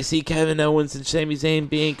 Can I see Kevin Owens and Sami Zayn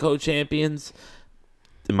being co-champions?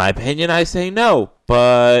 In my opinion, I say no.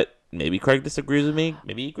 But maybe Craig disagrees with me.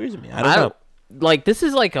 Maybe he agrees with me. I don't know. Like, this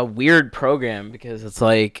is like a weird program because it's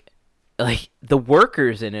like the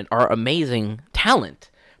workers in it are amazing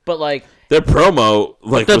talent, but like their promo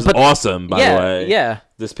was awesome. By the way, yeah.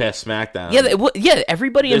 This past SmackDown,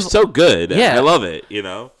 everybody. They're so good. Yeah, I love it.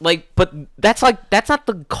 Like, but that's not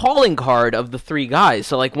the calling card of the three guys.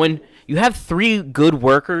 So like when you have three good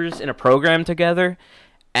workers in a program together,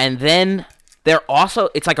 and then they're also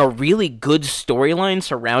it's like a really good storyline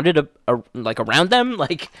surrounded around them.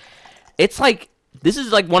 Like, it's like. This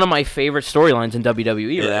is like one of my favorite storylines in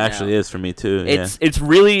WWE right now. It actually is for me too. It's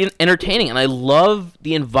really entertaining, and I love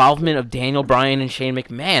the involvement of Daniel Bryan and Shane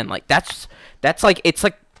McMahon. Like that's like it's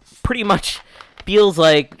like pretty much feels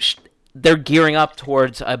like they're gearing up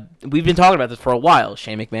towards we've been talking about this for a while.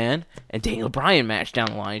 Shane McMahon and Daniel Bryan match down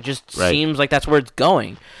the line. It just seems like that's where it's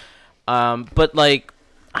going. But like.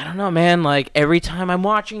 I don't know, man. Like, every time I'm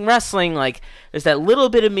watching wrestling, like, there's that little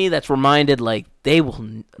bit of me that's reminded, like, they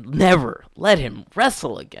will never let him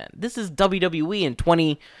wrestle again. This is WWE in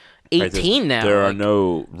 2018 now. There are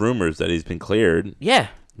no rumors that he's been cleared. Yeah.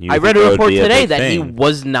 I read a report today that he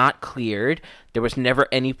was not cleared. There was never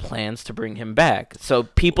any plans to bring him back. So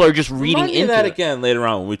people are just reading into that it. again later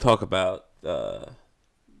on when we talk about the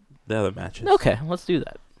other matches. Okay, let's do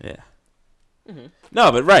that. Yeah. Mm-hmm.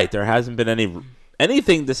 No, but there hasn't been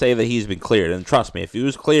anything to say that he's been cleared, and trust me, if he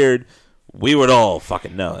was cleared, we would all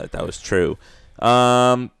fucking know that was true.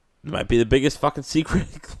 It might be the biggest fucking secret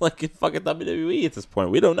like in fucking WWE at this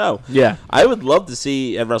point. We don't know. Yeah, I would love to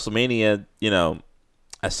see at WrestleMania,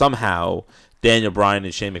 somehow Daniel Bryan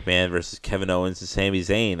and Shane McMahon versus Kevin Owens and Sami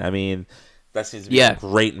Zayn. I mean, that seems to be a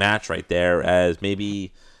great match right there. As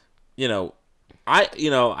maybe, I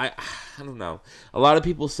don't know. A lot of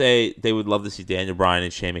people say they would love to see Daniel Bryan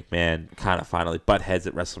and Shane McMahon kind of finally butt heads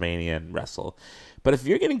at WrestleMania and wrestle. But if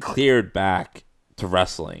you're getting cleared back to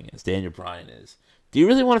wrestling, as Daniel Bryan is, do you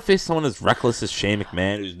really want to face someone as reckless as Shane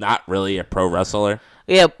McMahon, who's not really a pro wrestler?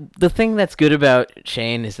 Yeah, the thing that's good about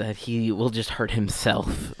Shane is that he will just hurt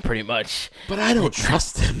himself, pretty much. But I don't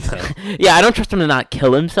trust him, though. Yeah, I don't trust him to not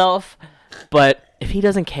kill himself. But if he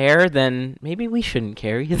doesn't care, then maybe we shouldn't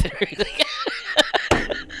care either.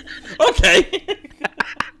 Okay.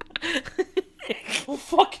 Well,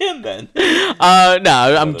 fuck him then.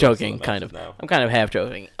 No, I'm joking, kind of. No. I'm kind of half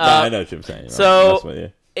joking. I know what you're saying. So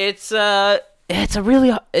it's a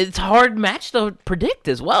hard match to predict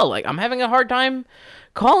as well. Like, I'm having a hard time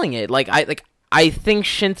calling it. I think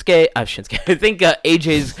Shinsuke. I think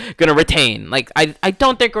AJ's gonna retain. Like, I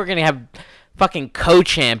don't think we're gonna have fucking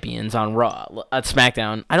co-champions on Raw at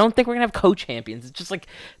SmackDown. I don't think we're gonna have co-champions. It's just like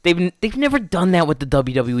they've never done that with the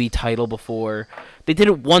WWE title before. They did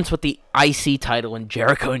it once with the IC title when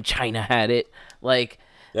Jericho and China had it. Like,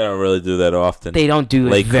 they don't really do that often. They don't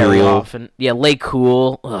do it very often. Yeah, Lay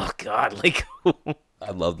Cool. Oh God, Lay Cool. I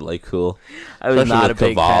loved Lay Cool. I was not a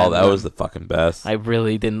big fan. That was the fucking best. I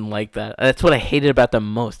really didn't like that. That's what I hated about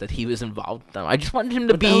them most, that he was involved with them. I just wanted him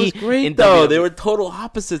to be. That was great, though. They were total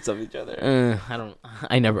opposites of each other.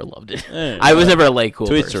 I never loved it. I was never a Lay Cool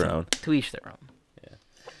person. To each their own. To each their own.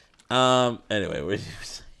 Yeah. Anyway, what did you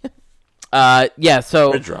say? Yeah.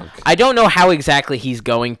 So we're drunk. I don't know how exactly he's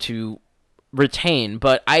going to retain,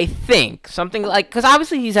 but I think something like, because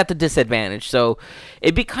obviously he's at the disadvantage, so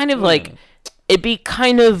it'd be kind of like. It'd be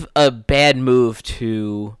kind of a bad move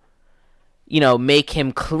to, make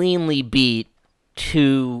him cleanly beat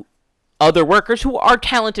two other workers who are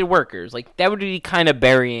talented workers. Like, that would be kind of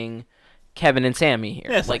burying Kevin and Sami here.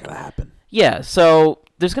 Yeah, it's not going to happen. Yeah, so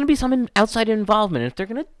there's going to be some outside involvement. If they're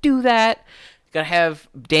going to do that, you got to have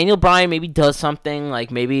Daniel Bryan maybe does something,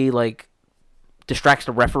 like maybe distracts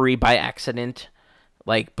the referee by accident,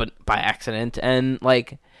 and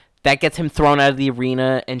that gets him thrown out of the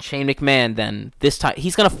arena, and Shane McMahon then, this time,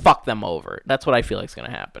 he's going to fuck them over. That's what I feel like is going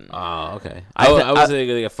to happen. Oh, okay. I wasn't going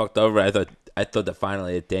to get fucked over. I thought that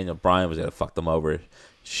finally Daniel Bryan was going to fuck them over,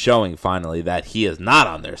 showing finally that he is not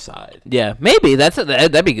on their side. Yeah, maybe.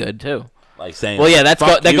 That'd be good, too. Like saying, well, yeah, that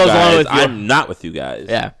goes along with I'm not with you guys.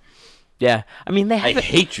 Yeah. Yeah. I mean, I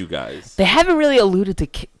hate you guys. They haven't really alluded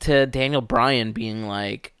to Daniel Bryan being,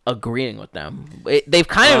 agreeing with them. They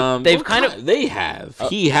have.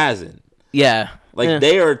 He hasn't. Yeah.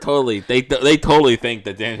 They are totally. They totally think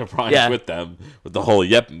that Daniel Bryan is with them with the whole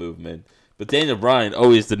Yep movement, but Daniel Bryan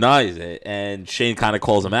always denies it, and Shane kind of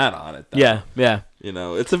calls him out on it. Though. Yeah. Yeah.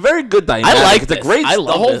 It's a very good dynamic. I like it's a great. The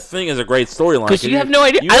whole thing is a great storyline. Because you have no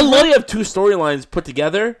idea. You really have two storylines put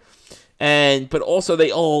together, but also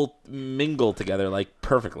they all mingle together like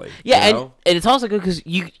perfectly. Yeah, you know? and it's also good because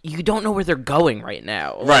you don't know where they're going right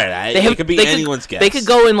now. Right, it could be anyone's guess. They could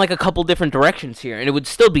go in like a couple different directions here, and it would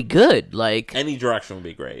still be good. Like any direction would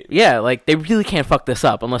be great. Yeah, like they really can't fuck this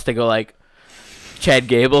up unless they go like, Chad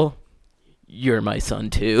Gable, you're my son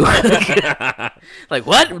too. Like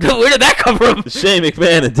what? Where did that come from? Shane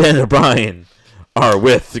McMahon and Dan O'Brien are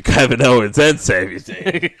with Kevin Owens and Sami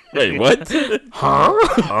Zayn. Wait, what?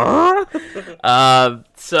 Huh?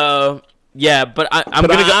 So yeah, but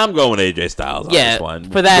I'm going AJ Styles on this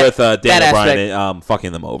one. For that, with Dan that O'Brien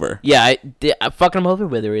fucking them over. Yeah, fucking them over,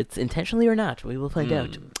 whether it's intentionally or not. We will find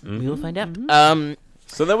out. We will find out.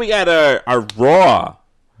 So then we got our Raw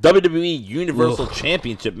WWE Universal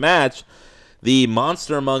Championship match. The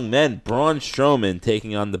Monster Among Men, Braun Strowman,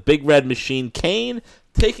 taking on the Big Red Machine, Kane,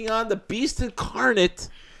 taking on the Beast Incarnate,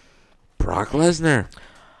 Brock Lesnar.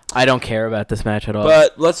 I don't care about this match at all.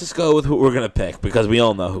 But let's just go with who we're going to pick, because we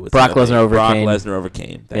all know who it's Brock Lesnar over Kane. Brock Lesnar over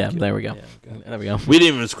Kane. There we go. There we go. We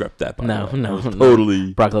didn't even script that, by No.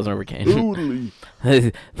 Totally. Brock Lesnar over Kane.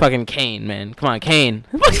 Totally. Fucking Kane, man. Come on, Kane.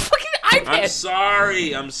 Fucking iPad.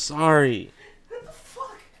 I'm sorry. What the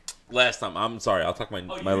fuck? Last time. I'm sorry. I'll tuck my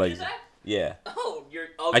legs. Yeah. Oh,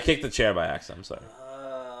 I kicked the chair by accident. I'm sorry.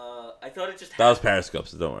 I thought it just happened. That was Periscope,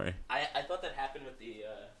 so don't worry. I thought that happened with the,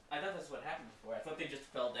 I thought that's what happened before. I thought they just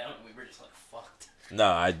fell down and we were just like, fucked. No,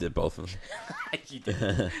 I did both of them. You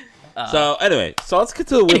did. So, anyway. So, let's get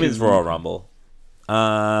to the Women's Royal Rumble.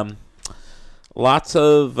 Lots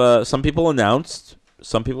of, some people announced.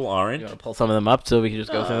 Some people aren't. You want to pull some of them up so we can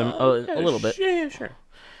just go through them a little bit? Yeah, sure.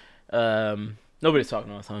 Nobody's talking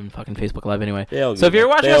to us on fucking Facebook Live anyway. So if you're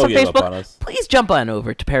watching us on Facebook, please jump on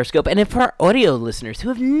over to Periscope. And if for our audio listeners who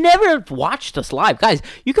have never watched us live, guys,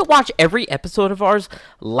 you can watch every episode of ours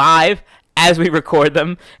live as we record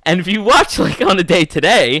them. And if you watch like on a day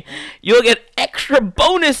today, you'll get extra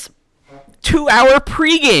bonus 2-hour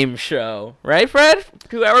pregame show, right, Fred?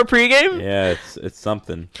 2-hour pregame. Yeah, it's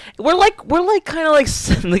something. We're like kind of like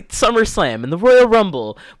SummerSlam and the Royal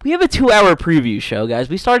Rumble. We have a 2-hour preview show, guys.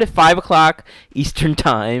 We start at 5:00 Eastern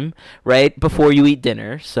time, right before you eat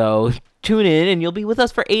dinner. So tune in and you'll be with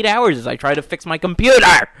us for 8 hours as I try to fix my computer.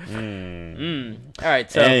 All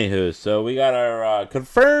right. So anywho, so we got our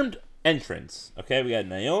confirmed entrants. Okay, we got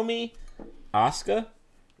Naomi, Asuka,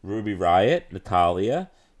 Ruby Riott, Natalya,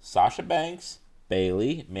 Sasha Banks,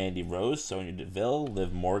 Bayley, Mandy Rose, Sonya Deville,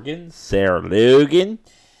 Liv Morgan, Sarah Logan,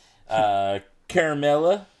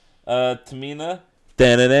 Carmella, Tamina,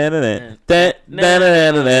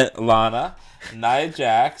 Lana, Nia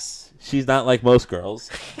Jax. She's not like most girls.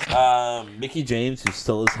 Mickie James, who's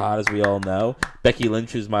still as hot as we all know. Becky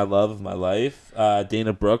Lynch, who's my love of my life.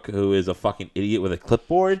 Dana Brooke, who is a fucking idiot with a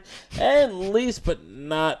clipboard. And least but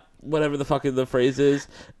not whatever the fuck the phrase is,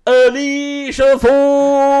 Alicia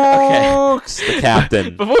Fox, the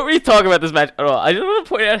captain. Before we talk about this match at all, I just want to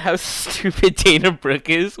point out how stupid Dana Brooke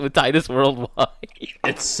is with Titus Worldwide.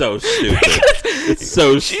 It's so stupid. It's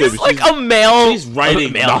so stupid. She's like a male. She's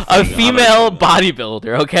writing a female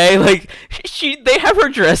bodybuilder. Okay, like they have her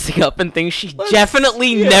dressing up in things she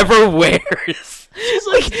definitely never wears. She's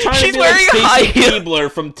like she's wearing like high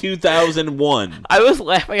heels from 2001. I was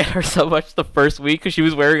laughing at her so much the first week because she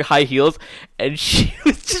was wearing high heels and she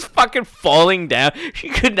was just fucking falling down. She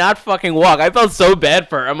could not fucking walk. I felt so bad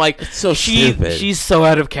for her. I'm like, it's so stupid. She's so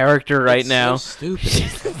out of character right now. So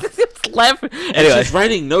stupid. Laughing. Anyway, she's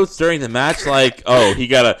writing notes during the match like, oh, he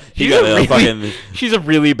got a fucking. She's a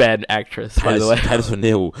really bad actress, by the way. Titus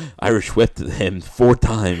O'Neil Irish whipped him 4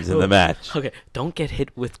 times in the match. Okay, don't get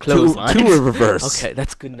hit with clotheslines. Two in reverse. Okay,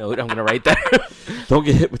 that's a good note. I'm gonna write that. Don't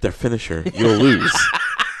get hit with their finisher. You'll lose.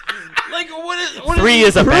 Like what 3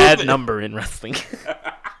 is a bad number in wrestling.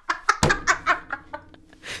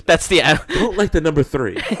 That's the. Don't like the number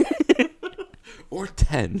 3. Or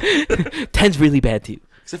 10. 10's really bad too.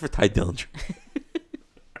 Except for Ty Dillinger.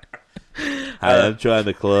 Hi, I'm John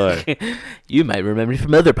McClure. You might remember me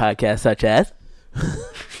from other podcasts such as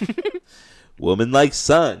Woman Like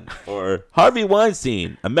Sun or Harvey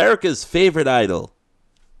Weinstein, America's Favorite Idol.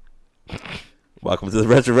 Welcome to the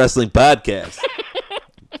Retro Wrestling Podcast.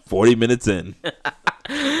 40 minutes in. I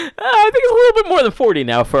think it's a little bit more than 40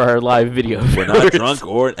 now for our live video. We're not drunk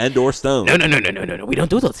or stoned. No. We don't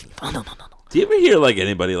do those things. No. Do you ever hear like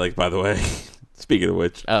anybody like? By the way, speaking of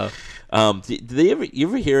which, do they you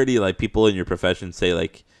ever hear any like people in your profession say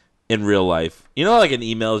like in real life? You know, like in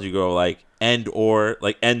emails you go like and/or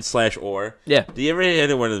Yeah. Do you ever hear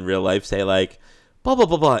anyone in real life say like blah blah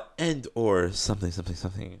blah blah and/or something?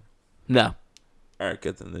 No. All right,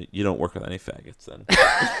 good. Then you don't work with any faggots then.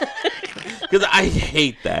 Because I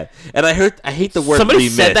hate that, and I hate the word. Somebody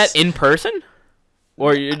remiss. said that in person,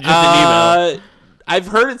 or just an email. I've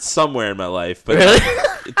heard it somewhere in my life, but Really?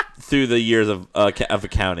 through the years of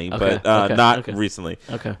accounting, Okay, but okay, not okay. recently.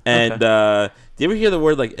 Okay. And okay. Do you ever hear the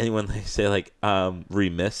word like anyone say like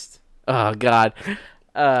remissed? Oh God.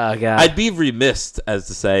 Oh God. I'd be remiss as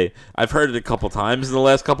to say I've heard it a couple times in the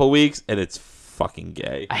last couple weeks, and it's fucking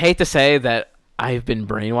gay. I hate to say that I've been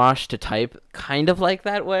brainwashed to type kind of like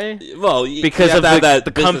that way. Well, Because of that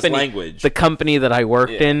the business company, language. the company that I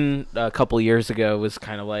worked Yeah. in a couple years ago was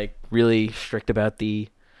kind of like really strict about the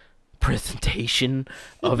presentation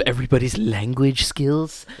of everybody's language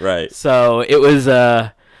skills. Right. So it was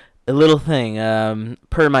a little thing.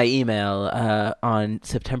 Per my email on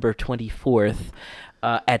September 24th.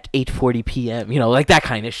 At 8:40 p.m. You know, like that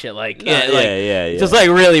kind of shit. Like, Yeah. just like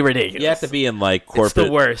really ridiculous. You have to be in like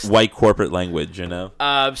corporate, worst. white corporate language, you know.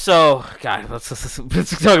 So God, let's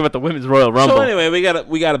talk about the Women's Royal Rumble. So anyway,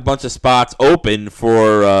 we got a bunch of spots open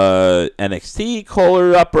for NXT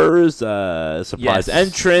caller uppers, surprise Yes,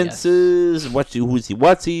 entrances,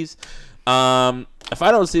 whatsies. If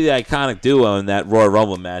I don't see the Iconic Duo in that Royal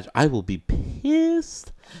Rumble match, I will be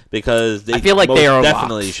pissed because they I feel like most they are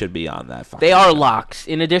definitely locks. should be on that. They are locks.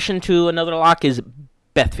 In addition to another lock is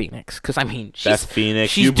Beth Phoenix, because I mean, Beth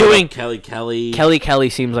Phoenix. She's you brought up doing Kelly. Kelly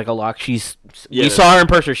seems like a lock. We Yeah. saw her in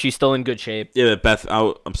person. She's still in good shape. Yeah, but Beth.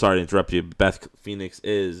 I'm sorry to interrupt you. Beth Phoenix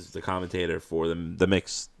is the commentator for the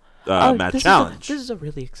mixed match challenge. This is a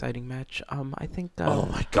really exciting match. I think. Oh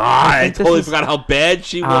my god! I think this totally is- forgot how bad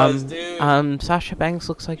she was, dude. Sasha Banks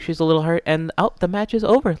looks like she's a little hurt, and the match is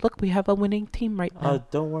over. Look, we have a winning team right now.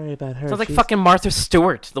 Don't worry about her. Sounds like fucking Martha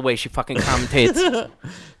Stewart the way she fucking commentates.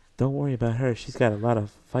 Don't worry about her. She's got a lot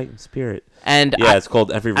of fighting spirit. And Yeah, it's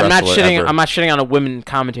called Every Wrestler I'm not shitting. Ever. I'm not shitting on a women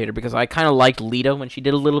commentator because I kind of liked Lita when she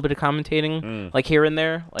did a little bit of commentating, like here and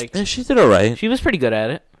there. Like Yeah, she did alright. she was pretty good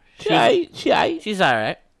at it. She's all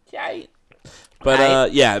right.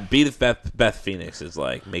 But yeah, beat Beth Phoenix is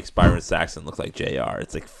like makes Byron Saxon look like JR.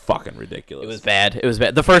 It's like fucking ridiculous. It was bad. It was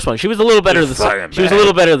bad. The first one, she was a little better. It was fucking She was a bad.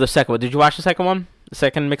 little better the second one. Did you watch the second one? The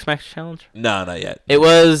second mixed match challenge? No, not yet. It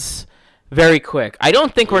was very quick. I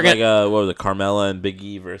don't think we're gonna. What was it? Carmella and Big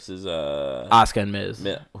E versus Asuka and Miz.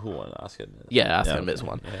 Who won? Asuka and Miz. Yeah, Asuka and Miz okay.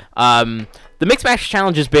 won. Yeah. The mixed match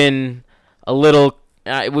challenge has been a little.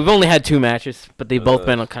 We've only had 2 matches, but they've both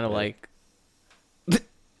been kind of yeah. like.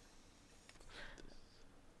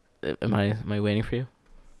 Am I waiting for you?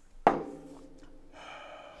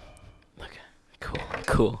 Okay,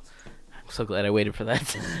 cool. I'm so glad I waited for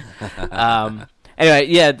that. Anyway,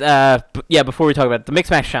 yeah. Before we talk about it, the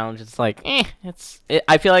mixed match challenge, it's like,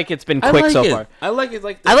 I feel like it's been quick so far. I like it.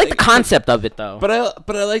 I like the concept of it though. But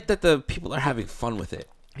I like that the people are having fun with it.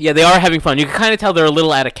 Yeah, they are having fun. You can kind of tell they're a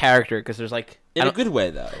little out of character because there's like In a good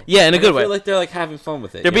way, though. Yeah, in a good I way. feel like they're like having fun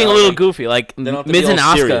with it. They're you being know? a little Like, goofy. Like they don't have to Miz be and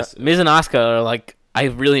all Asuka. serious. Miz and Asuka are like, I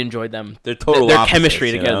really enjoyed them. They're total Their opposites,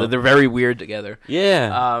 chemistry you together. know? They're very weird together.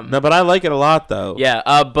 Yeah. No, but I like it a lot, though.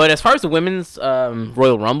 Yeah. But as far as the women's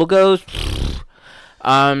Royal Rumble goes,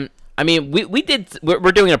 I mean,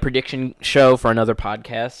 we're doing a prediction show for another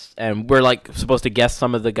podcast, and we're like supposed to guess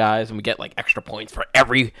some of the guys, and we get like extra points for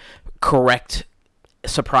every correct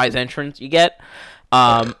surprise entrance you get.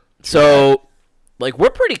 So like we're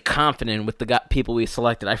pretty confident with the people we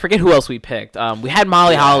selected. I forget who else we picked. We had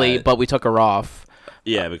Molly Holly, but we took her off.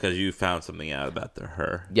 Yeah, because you found something out about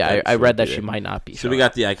her. Yeah, I read that she might not be. So we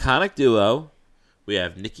got the Iconic Duo. We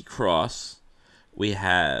have Nikki Cross. We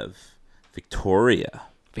have Victoria.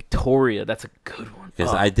 Victoria, that's a good one.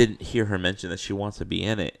 Because I didn't hear her mention that she wants to be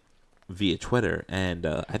in it via Twitter, and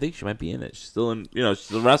I think she might be in it. She's still in, she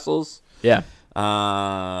still wrestles. Yeah.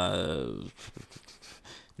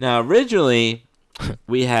 Now, originally,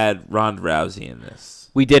 we had Ronda Rousey in this.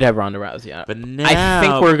 We did have Ronda Rousey on. But now, I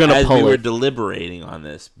think we're gonna as pull we were it. deliberating on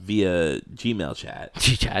this via Gmail chat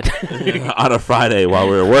Chad. on a Friday while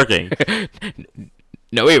we were working.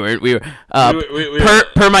 No, we weren't. We were. we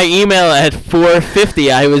Per my email at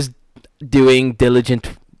 4:50, I was doing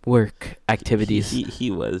diligent work activities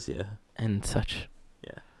He was, yeah. and such.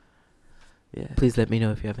 Yeah. Please let me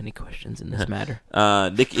know if you have any questions in this matter.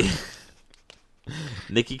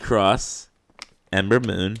 Nikki Cross, Ember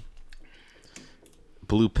Moon,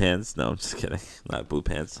 Blue Pants. No, I'm just kidding. Not Blue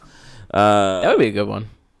Pants. That would be a good one.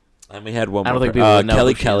 And we had one I more. don't think people would know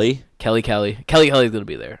who Kelly she is. Kelly's gonna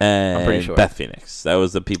be there. and I'm pretty sure. Beth Phoenix. That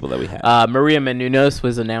was the people that we had. Maria Menounos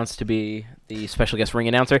was announced to be the special guest ring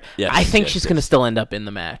announcer. Yes, I think yes, she's yes. gonna still end up in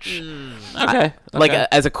the match. Okay. Like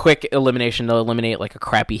as a quick elimination, they'll eliminate like a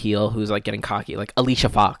crappy heel who's like getting cocky, like Alicia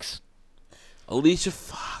Fox. Alicia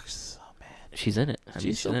Fox. Oh man. She's in it.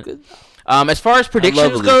 She's so good. As far as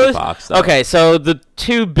predictions Alicia goes, Fox, though. okay, so the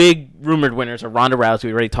two big rumored winners are Ronda Rousey.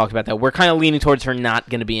 We already talked about that. We're kind of leaning towards her not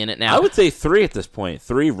going to be in it now. I would say 3 at this point.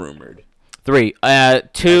 3 rumored. 3. 2.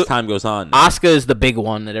 As time goes on. Asuka is the big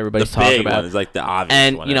one that everybody's talking big about. one is like the obvious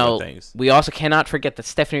And, one. you know, things. we also cannot forget that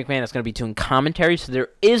Stephanie McMahon is going to be doing commentary, so there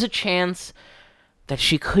is a chance that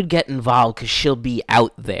she could get involved because she'll be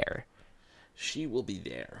out there. She will be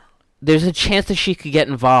there. There's a chance that she could get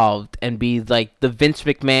involved and be like the Vince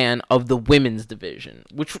McMahon of the women's division,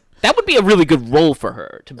 which that would be a really good role for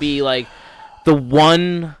her to be like the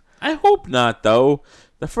one. I hope not, though.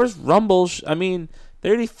 The first Rumble, I mean, they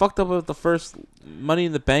already fucked up with the first Money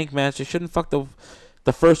in the Bank match. They shouldn't fuck the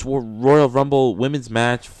first Royal Rumble women's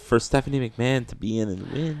match for Stephanie McMahon to be in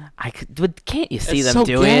and win. But can't you see It's them so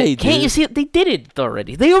doing gay, it? Can't dude. you see it? They did it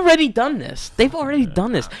already. They already done this. They've already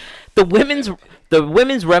done this. The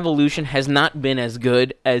women's revolution has not been as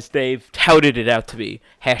good as they've touted it out to be.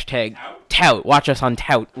 Hashtag tout. Watch us on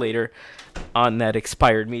tout later on that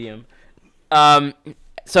expired medium.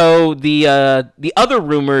 So the other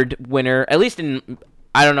rumored winner, at least in,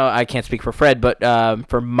 I don't know, I can't speak for Fred, but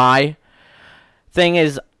for my thing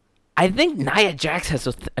is, I think Nia Jax has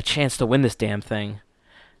a chance to win this damn thing.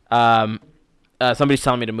 Somebody's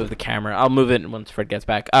telling me to move the camera. I'll move it once Fred gets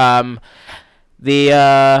back.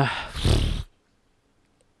 Nia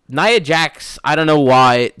Jax, I don't know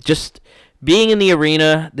why, just being in the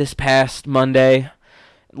arena this past Monday,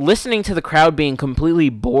 listening to the crowd being completely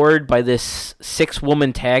bored by this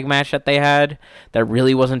 6-woman tag match that they had that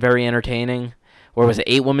really wasn't very entertaining. Or was it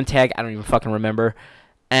 8-woman tag? I don't even fucking remember.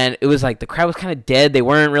 And it was like the crowd was kind of dead. They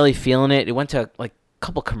weren't really feeling it. It went to like a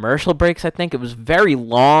couple commercial breaks, I think. It was very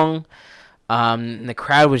long. And the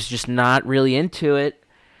crowd was just not really into it.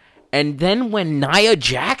 And then when Nia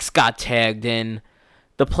Jax got tagged in,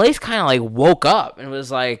 the place kind of like woke up. And it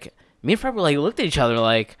was like, me and Fred were like, looked at each other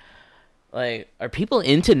like, are people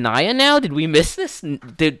into Nia now? Did we miss this? I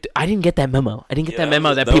didn't get that memo. I didn't get that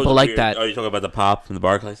memo that people like that. Oh, you talking about the pop from the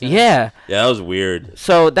Barclays Center? Yeah. Yeah, that was weird.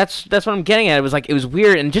 So that's what I'm getting at. It was like, it was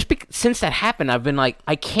weird, and just since that happened, I've been like,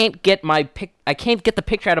 I can't get the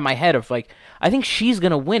picture out of my head of like, I think she's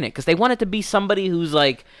gonna win it because they want it to be somebody who's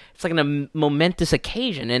like, it's like a momentous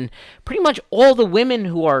occasion, and pretty much all the women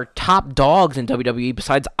who are top dogs in WWE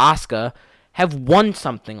besides Asuka have won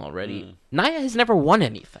something already. Nia has never won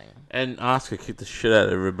anything. And Asuka kicked the shit out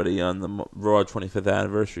of everybody on the Raw 25th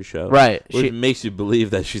anniversary show. Right. Which makes you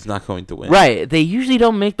believe that she's not going to win. Right. They usually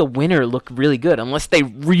don't make the winner look really good unless they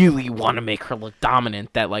really want to make her look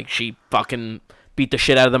dominant, that like she fucking beat the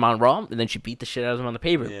shit out of them on Raw and then she beat the shit out of them on the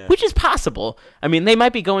pay-per-view, which is possible. I mean, they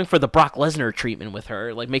might be going for the Brock Lesnar treatment with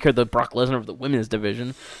her, like make her the Brock Lesnar of the women's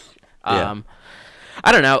division. I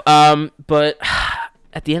don't know. But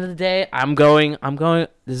at the end of the day, I'm going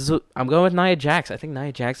with Nia Jax. I think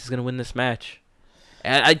Nia Jax is going to win this match.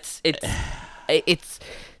 And it's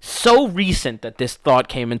so recent that this thought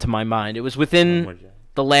came into my mind. It was within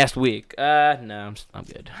the last week. No, I'm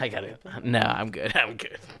good. No, I'm good.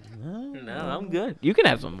 No, I'm good. You can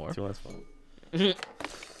have some more.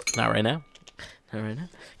 Not right now.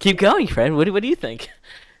 Keep going, Fred. What do you think?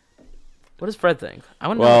 What does Fred think? I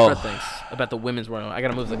want to know what Fred thinks about the women's Royal. I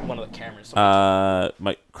gotta move one of the cameras.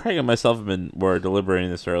 Craig and myself were deliberating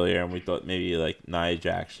this earlier, and we thought maybe like Nia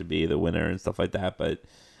Jax should be the winner and stuff like that. But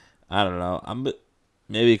I don't know.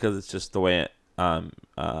 Maybe because it's just the way I'm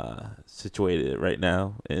situated right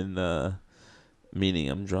now. Meaning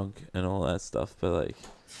I'm drunk and all that stuff. But like,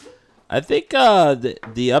 I think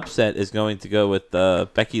the upset is going to go with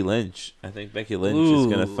Becky Lynch. I think Becky Lynch is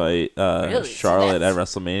going to fight Charlotte at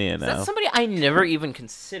WrestleMania now. That's somebody I never even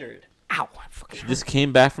considered. Ow! She just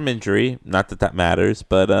came back from injury. Not that matters,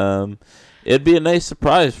 but it'd be a nice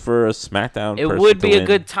surprise for a SmackDown. It would be a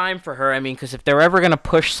good time for her. I mean, because if they're ever going to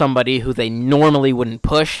push somebody who they normally wouldn't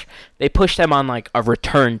push, they push them on like a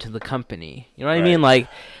return to the company. You know what I mean? Like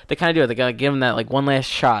they kind of do it. They gotta give them that like one last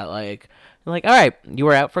shot. Like. Like, all right, you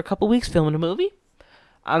were out for a couple weeks filming a movie.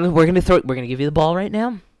 We're gonna give you the ball right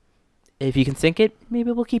now. If you can sink it,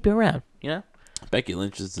 maybe we'll keep you around. You know. Becky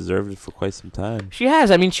Lynch has deserved it for quite some time. She has.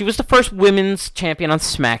 I mean, she was the first women's champion on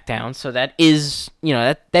SmackDown, so that is,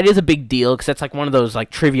 that is a big deal because that's like one of those like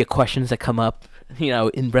trivia questions that come up,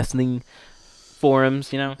 in wrestling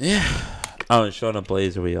forums. Yeah. Oh, and Shayna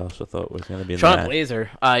Baszler, we also thought was gonna be in Shayna Baszler.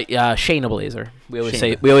 Shayna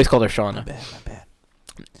Baszler. We always call her Shayna. My bad.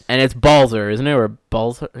 And it's Balzer, isn't it? Or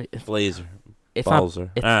Balzer? Blazer. It's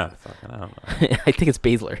Balzer. I don't know. I think it's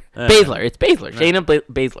Baszler. Baszler. It's Baszler. Shayna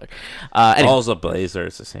Baszler. Anyway, Balzer Blazer.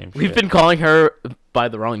 It's the same. We've been calling her by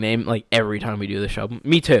the wrong name like every time we do the show.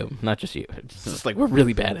 Me too. Not just you. It's just like we're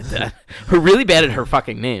really bad at that. We're really bad at her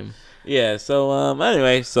fucking name. Yeah. So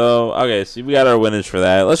anyway, so we got our winners for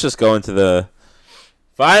that. Let's just go into the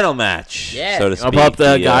final match. Yeah. So to speak. I'll pull up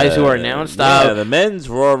the guys who are announced. The men's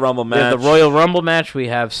Royal Rumble match. Yeah, the Royal Rumble match. We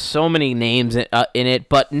have so many names in it,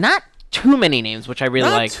 but not too many names, which I really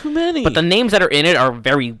like. Not too many. But the names that are in it are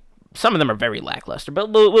some of them are very lackluster,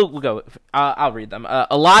 but we'll go. I'll read them.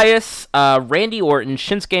 Elias, Randy Orton,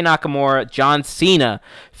 Shinsuke Nakamura, John Cena,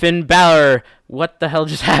 Finn Balor. What the hell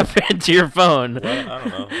just happened to your phone? What? I don't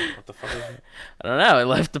know. What the fuck is it? I don't know. I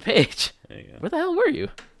left the page. There you go. Where the hell were you?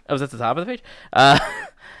 I was at the top of the page.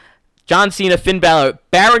 John Cena, Finn Balor,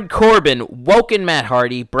 Baron Corbin, Woken Matt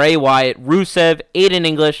Hardy, Bray Wyatt, Rusev, Aiden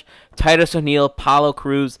English, Titus O'Neil, Apollo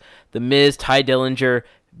Crews, The Miz, Ty Dillinger,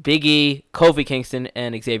 Big E, Kofi Kingston,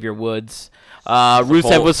 and Xavier Woods.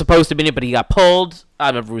 Rusev was supposed to be in it, but he got pulled.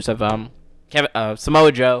 I don't know Rusev.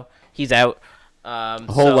 Samoa Joe, he's out.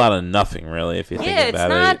 A whole lot of nothing, really, if you think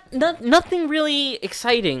about it. Yeah, it's nothing really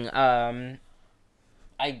exciting. I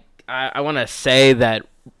want to say that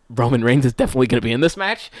Roman Reigns is definitely going to be in this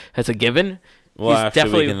match. That's a given. Well,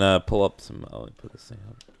 we can pull up some. I'll put this thing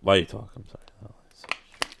up. Why are you talking? I'm sorry.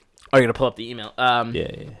 Oh, you're going to pull up the email.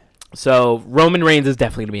 Yeah. So Roman Reigns is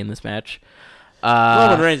definitely going to be in this match.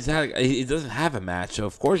 Roman Reigns, he doesn't have a match, so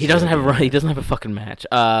of course he doesn't have a fucking match.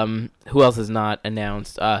 Who else is not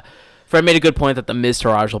announced? Fred made a good point that the Miz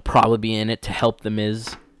Taraj will probably be in it to help the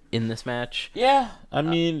Miz in this match. Yeah, I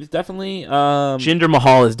mean, definitely. Jinder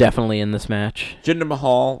Mahal is definitely in this match. Jinder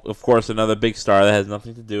Mahal, of course, another big star that has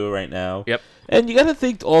nothing to do right now. Yep. And you got to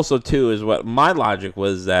think also too is what my logic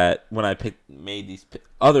was that when I made these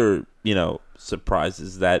other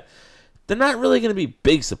surprises that they're not really going to be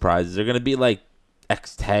big surprises. They're going to be like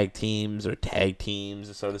X-tag teams or tag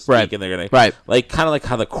teams, so to speak, right. And they're gonna like kind of like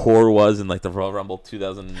how the core was in like the Royal Rumble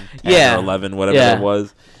 2010 or 11, whatever it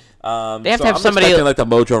was. They have to have somebody like the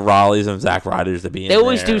Mojo Rawleys and Zack Ryders to be in there. They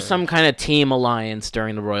always do some kind of team alliance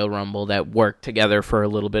during the Royal Rumble that work together for a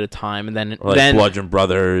little bit of time, and then Bludgeon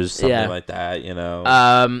Brothers, something like that,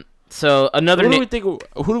 So another. Who do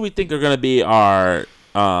we think are going to be our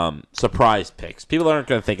surprise picks? People aren't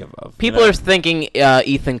going to think of. People are thinking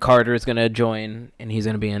Ethan Carter is going to join, and he's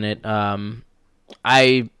going to be in it.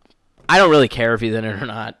 I don't really care if he's in it or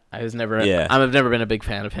not. I've never been a big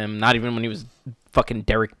fan of him. Not even when he was fucking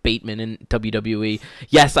Derek Bateman in WWE.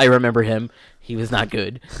 Yes, I remember him. He was not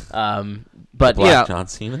good. But John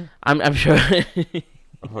Cena. I'm sure.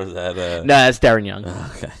 Or is that? No, that's Darren Young.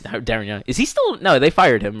 Okay. Darren Young. Is he still? No, they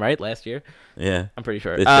fired him right last year. Yeah, I'm pretty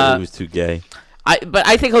sure. They said he was too gay. But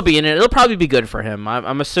I think he'll be in it. It'll probably be good for him.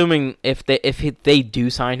 I'm assuming if they do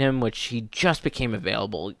sign him, which he just became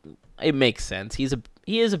available, it makes sense. He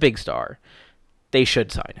is a big star. They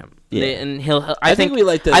should sign him. Yeah. And I think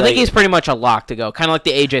he's pretty much a lock to go. Kind of like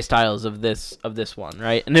the AJ Styles of this one,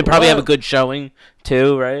 right? And they probably have a good showing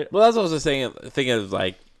too, right? Well, that's what I was saying. Thinking of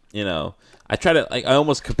like, I try to I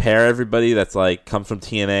almost compare everybody that's like comes from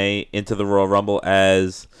TNA into the Royal Rumble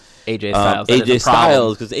as AJ Styles. AJ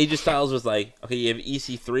Styles, because AJ Styles was like, okay, you have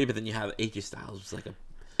EC3, but then you have AJ Styles was like a.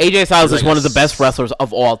 AJ Styles is one of the best wrestlers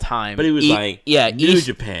of all time. But he was New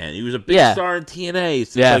Japan. He was a big star in TNA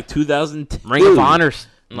since like 2002. Ring of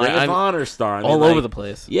Honor star. All over the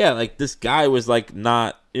place. Yeah, like this guy was like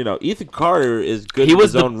not, Ethan Carter is good in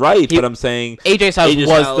his own right, but I'm saying AJ Styles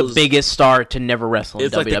was the biggest star to never wrestle in WWE.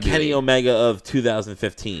 It's like the Kenny Omega of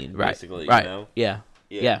 2015, basically. Right. Yeah.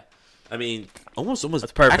 I mean, almost.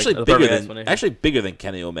 That's perfect. Actually bigger than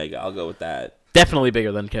Kenny Omega. I'll go with that. Definitely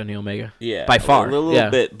bigger than Kenny Omega. Yeah. By far. A little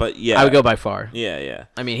bit, but yeah. I would go by far. Yeah.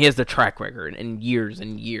 I mean, he has the track record and years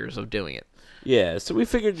of doing it. Yeah, so we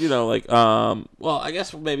figured, I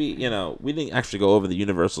guess maybe, we didn't actually go over the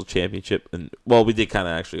Universal Championship, we did kind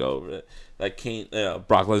of actually go over it. Like Kane,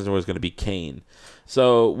 Brock Lesnar was going to be Kane.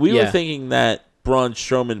 So we were thinking that Braun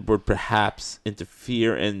Strowman would perhaps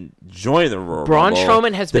interfere and join the Royal Rumble. Braun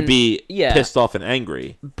Strowman has been pissed off and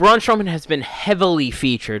angry. Braun Strowman has been heavily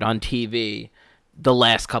featured on TV the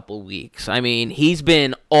last couple weeks. I mean, he's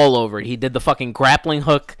been all over it. He did the fucking grappling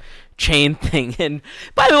hook chain thing. And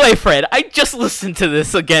by the way, Fred, I just listened to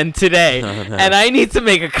this again today, and I need to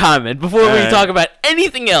make a comment. Before we talk about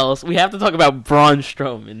anything else, we have to talk about Braun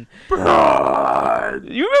Strowman.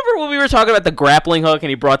 You remember when we were talking about the grappling hook and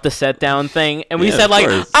he brought the set down thing? And we said,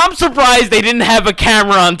 I'm surprised they didn't have a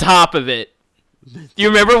camera on top of it. Do you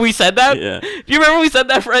remember we said that? Yeah. Do you remember we said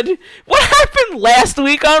that, Fred? What happened last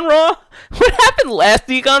week on Raw?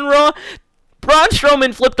 Braun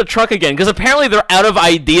Strowman flipped the truck again because apparently they're out of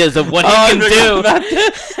ideas of what he can do.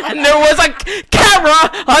 And there was a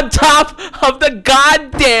camera on top of the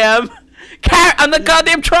goddamn on the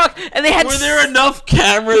goddamn truck, and they had. Were there enough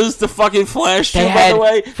cameras to fucking flash you? By the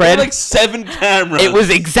way, Fred, they had like 7 cameras. It was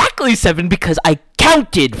exactly 7 because I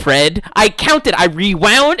counted, Fred. I counted. I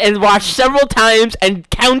rewound and watched several times and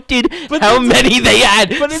counted how many they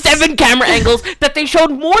had. 7 camera angles that they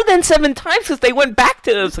showed more than 7 times because they went back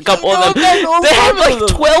to a couple of them. They had like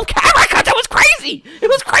 12 cameras. God, that was crazy. It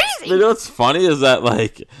was crazy. You know what's funny is that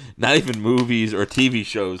like not even movies or TV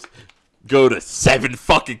shows go to 7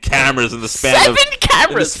 fucking cameras in the span of 7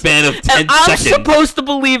 cameras. In the span of 10 and I'm seconds. supposed to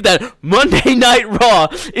believe that Monday Night Raw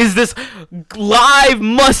is this live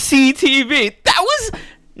must-see TV. That was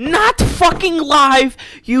not fucking live,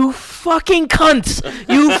 you fucking cunts.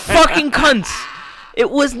 You fucking cunts. It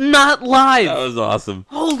was not live. That was awesome.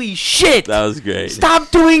 Holy shit. That was great. Stop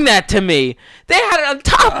doing that to me. They had it on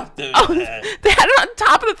top. They had it on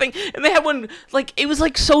top of the thing, and they had one like it was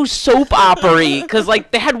like so soap opera-y because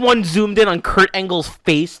like they had one zoomed in on Kurt Angle's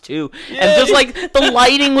face too, and just like the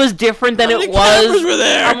lighting was different than it was. Were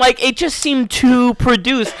there? I'm like it just seemed too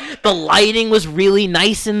produced. The lighting was really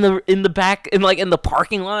nice in the back in the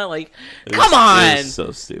parking lot. Like, come on. It was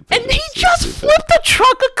so stupid. And he just flipped the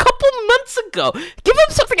truck a couple months ago. Give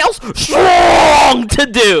him something else strong to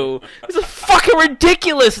do. It's fucking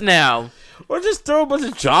ridiculous now. Or just throw a bunch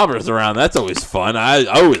of jobbers around. That's always fun. I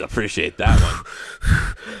always appreciate that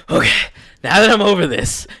one. Okay, now that I'm over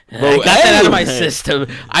this, and I got that out of my system,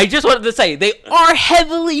 I just wanted to say they are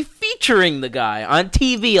heavily featuring the guy on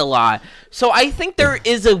TV a lot. So I think there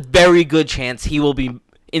is a very good chance he will be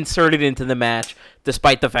inserted into the match,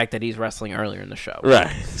 despite the fact that he's wrestling earlier in the show.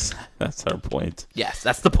 Right. That's our point. Yes,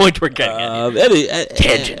 that's the point we're getting at.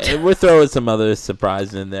 Tangent. We're throwing some other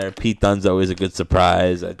surprises in there. Pete Dunne's always a good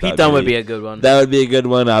surprise. Pete Dunne would be a good one. That would be a good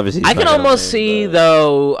one, obviously. I can almost see,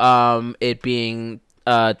 though, it being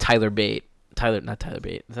Tyler Bate. Not Tyler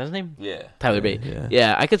Bate. Is that his name? Yeah. Tyler Bate.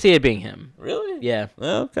 Yeah, I could see it being him. Really? Yeah.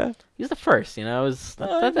 Oh, okay. He's the first, that's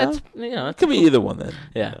It could be either one then.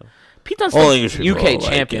 Yeah. You know. Pete Dunne's All the English people UK are like,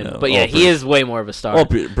 champion, but yeah, he is way more of a star. All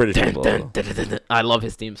British people. I love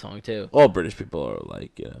his theme song too. All British people are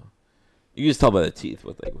like, you can just tell by the teeth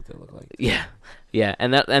what they look like. Yeah,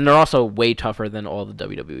 and they're also way tougher than all the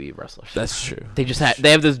WWE wrestlers. That's true. They just they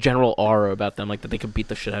have this general aura about them, like that they can beat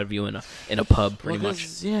the shit out of you in a pub, pretty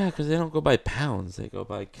much. Yeah, because they don't go by pounds; they go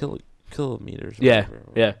by kilometers. Yeah.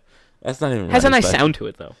 That's not even. Has a nice sound to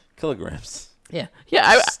it though. Kilograms. Yeah.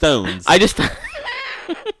 Stones. I just.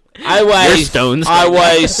 I weigh stones. I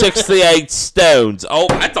weigh 68 stones. Oh,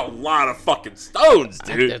 that's a lot of fucking stones,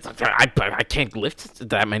 dude. I can't lift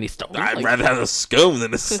that many stones. I'd rather have a scone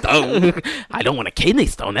than a stone. I don't want a kidney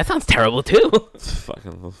stone. That sounds terrible too.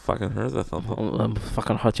 fucking hurt that thumb.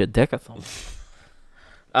 Fucking hurt your dick or something.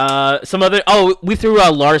 Some other. Oh, we threw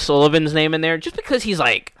Lars Sullivan's name in there just because he's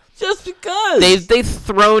like. Just because they've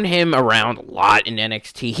thrown him around a lot in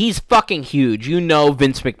NXT. He's fucking huge.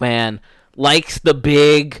 Vince McMahon likes the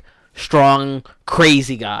big, strong,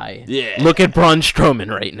 crazy guy. Yeah. Look at Braun Strowman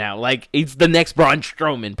right now. Like, he's the next Braun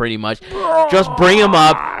Strowman, pretty much. Just bring him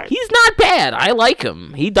up. He's not bad. I like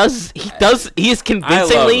him. He is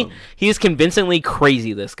convincingly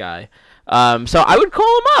crazy, this guy. So I would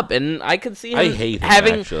call him up, and I could see him I hate him,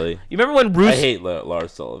 having. Actually, you remember when Bruce? I hate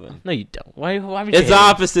Lars Sullivan. No, you don't. Why would you? It's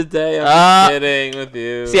opposite day. I'm kidding with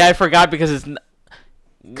you. See, I forgot because it's.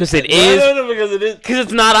 Because it is. No, because it is. Because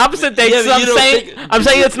it's not opposite day. Yeah, I'm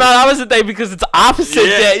saying it's not opposite day because it's opposite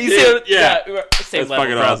day. You see what? Yeah. Same That's level,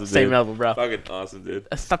 fucking bro. awesome, Same dude. level, bro. Fucking awesome, dude.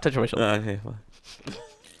 Stop touching my shoulder. Okay, fine.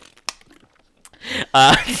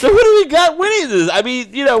 So who do we got winning this? I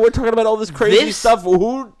mean, we're talking about all this crazy stuff.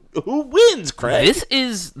 Who wins, Craig? This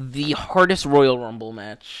is the hardest Royal Rumble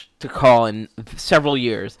match to call in several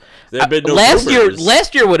years. There have been no rumors.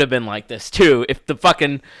 Last year would have been like this too if the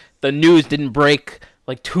news didn't break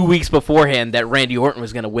like 2 weeks beforehand that Randy Orton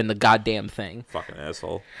was going to win the goddamn thing. Fucking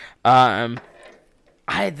asshole.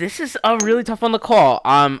 This is a really tough one to call.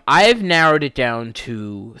 I've narrowed it down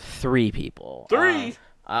to 3 people. 3?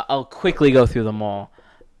 I'll quickly go through them all.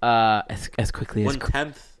 As quickly as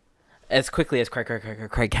 1/10. As quickly as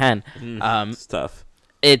Craig can. It's tough.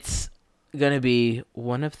 It's gonna be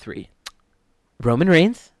one of 3. Roman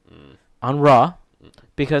Reigns on Raw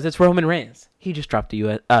because it's Roman Reigns. He just dropped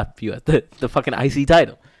the fucking IC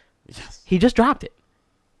title. Yes. He just dropped it.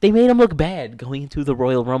 They made him look bad going into the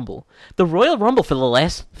Royal Rumble. The Royal Rumble for the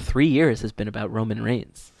last 3 years has been about Roman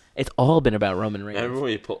Reigns. It's all been about Roman Reigns. Remember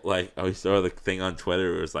when we saw the thing on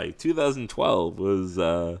Twitter? It was like 2012 was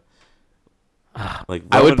like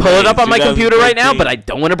I would pull it up on my computer right now, but I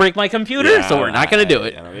don't want to break my computer, so we're not gonna do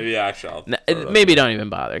it. Maybe actually, maybe don't even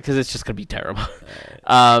bother because it's just gonna be terrible.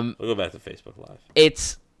 We'll go back to Facebook Live.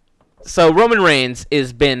 It's So Roman Reigns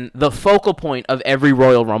has been the focal point of every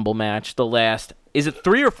Royal Rumble match the last, is it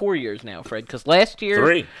 3 or 4 years now, Fred? Because last year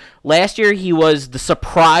 3. Last year he was the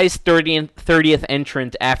surprise 30th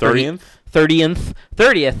entrant after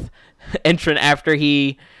 30th entrant after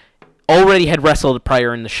he already had wrestled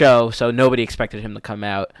prior in the show, so nobody expected him to come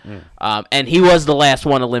out. And he was the last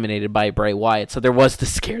one eliminated by Bray Wyatt, so there was the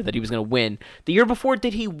scare that he was going to win. The year before,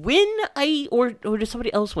 did he win? Or did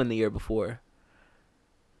somebody else win the year before?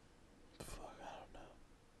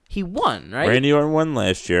 He won, right? Randy Orton won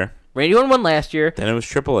last year. Randy Orton won last year. Then it was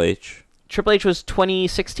Triple H. Triple H was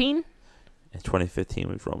 2016? And 2015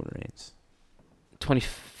 was Roman Reigns.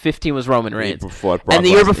 2015 was Roman Reigns. And the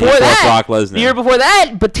year before that, Brock Lesnar. The year before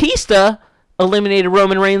that, Batista eliminated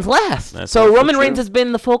Roman Reigns last. That's so also Roman true. Reigns has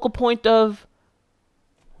been the focal point of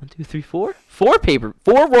 4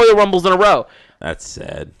 Royal Rumbles in a row. That's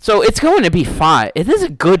sad. So it's going to be 5. It is a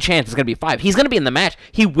good chance it's going to be 5. He's going to be in the match.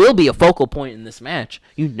 He will be a focal point in this match.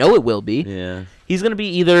 You know it will be. Yeah. He's going to be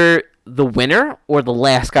either the winner or the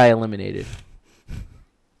last guy eliminated.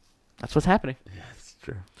 That's what's happening. Yeah, that's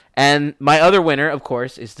true. And my other winner, of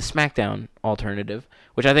course, is the SmackDown alternative,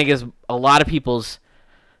 which I think is a lot of people's,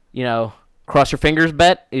 cross your fingers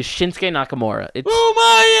bet, is Shinsuke Nakamura. It's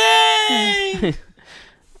Boomaye!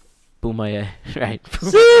 Boomaye, right.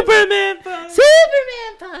 Superman punch!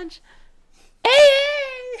 Superman punch!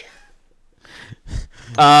 Hey!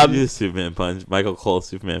 Superman punch. Michael Cole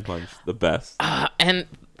Superman punch. The best. And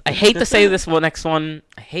I hate to say this next one.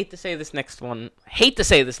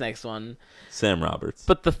 Sam Roberts.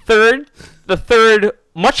 But the third,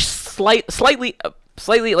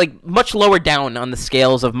 slightly like much lower down on the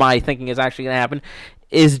scales of my thinking is actually going to happen,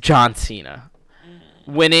 is John Cena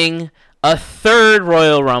winning a 3rd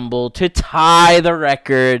Royal Rumble to tie the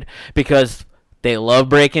record, because they love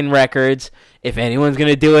breaking records. If anyone's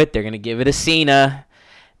going to do it, they're going to give it to Cena.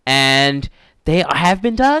 And they have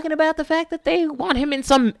been talking about the fact that they want him in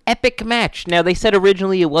some epic match. Now, they said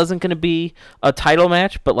originally it wasn't going to be a title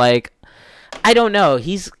match, but, I don't know.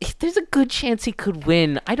 There's a good chance he could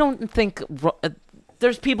win. I don't think...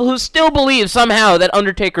 there's people who still believe somehow that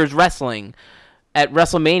Undertaker's wrestling at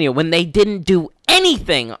WrestleMania when they didn't do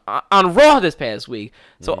anything on Raw this past week.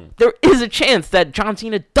 So there is a chance that John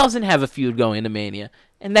Cena doesn't have a feud going into Mania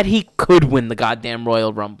and that he could win the goddamn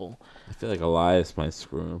Royal Rumble. I feel like Elias might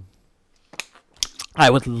screw him. I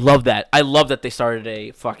would love that. I love that they started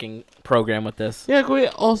a fucking program with this. Yeah, can we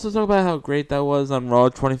also talk about how great that was on Raw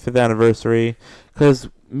 25th anniversary? Because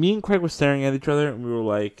me and Craig were staring at each other and we were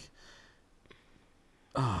like,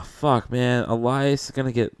 oh, fuck, man. Elias is going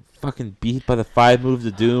to get fucking beat by the 5 moves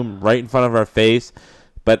of doom right in front of our face.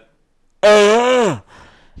 But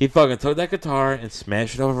he fucking took that guitar and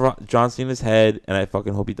smashed it over John Cena's head, and I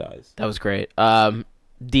fucking hope he dies. That was great.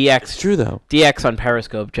 DX. It's true, though. DX on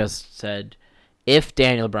Periscope just said, if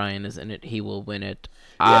Daniel Bryan is in it, he will win it.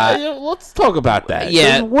 Let's talk about that.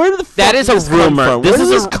 Yeah, where the fuck that is a rumor. Where does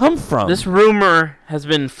this come from? This rumor has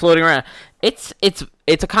been floating around. It's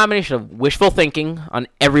a combination of wishful thinking on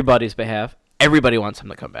everybody's behalf. Everybody wants him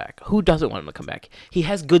to come back. Who doesn't want him to come back? He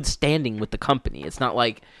has good standing with the company. It's not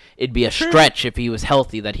like it'd be a stretch if he was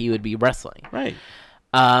healthy that he would be wrestling. Right.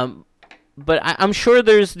 But I'm sure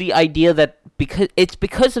there's the idea that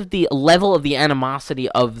because of the level of the animosity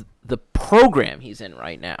of the program he's in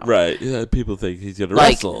right now. Right. Yeah, people think he's gonna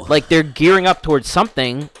wrestle. Like they're gearing up towards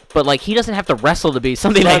something, but he doesn't have to wrestle to be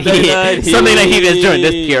something that he is doing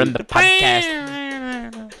this here on the podcast.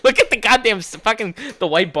 Look at the goddamn the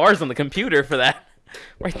white bars on the computer for that.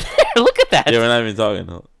 Right there. Look at that. Yeah, we're not even talking.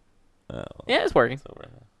 Yeah, it's working.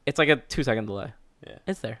 It's like a 2-second delay. Yeah.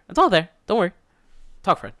 It's there. It's all there. Don't worry.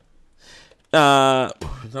 Talk, Fred.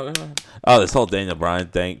 This whole Daniel Bryan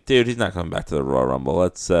thing. Dude, he's not coming back to the Royal Rumble.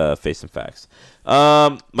 Let's face some facts.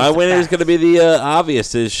 My winner is going to be the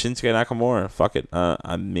obvious is Shinsuke Nakamura. Fuck it.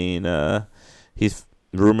 He's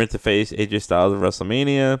rumored to face AJ Styles at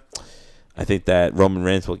WrestleMania. I think that Roman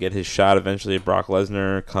Reigns will get his shot eventually at Brock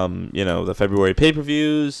Lesnar come, the February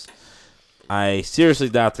pay-per-views. I seriously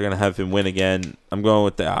doubt they're going to have him win again. I'm going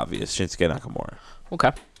with the obvious, Shinsuke Nakamura.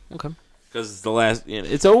 Okay. Because it's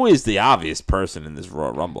it's always the obvious person in this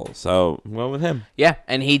Royal Rumble. So I'm going with him. Yeah,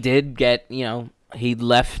 and he did get, he ended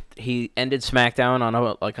SmackDown on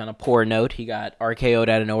a poor note. He got RKO'd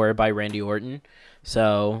out of nowhere by Randy Orton.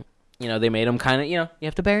 So, they made him kind of, you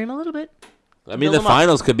have to bury him a little bit. I mean, the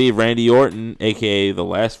finals could be Randy Orton, a.k.a. the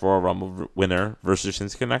last Royal Rumble winner, versus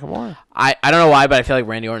Shinsuke Nakamura. I don't know why, but I feel like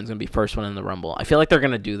Randy Orton's going to be first one in the Rumble. I feel like they're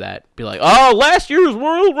going to do that. Be like, oh, last year's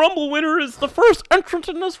Royal Rumble winner is the first entrant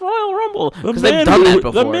in this Royal Rumble. Because they've done that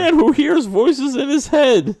before. The man who hears voices in his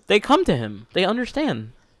head. They come to him. They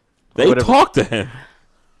understand. They talk to him.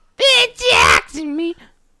 Bitch Jackson me.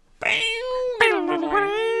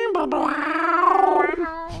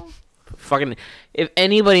 Fucking, if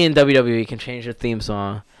anybody in WWE can change their theme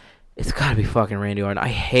song, it's gotta be fucking Randy Orton. I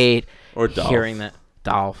hate hearing that.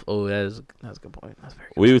 Dolph. Oh, that's a good point. That's very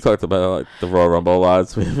good. We talked about like the Royal Rumble a lot,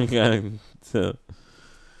 so we haven't gotten to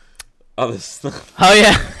other stuff. Oh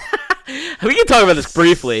yeah, we can talk about this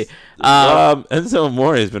briefly. Enzo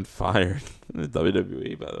Amore has been fired in the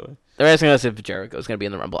WWE, by the way. They're asking us if Jericho's going to be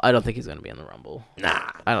in the Rumble. I don't think he's going to be in the Rumble. Nah.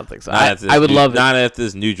 I don't think so. I would love it. Not after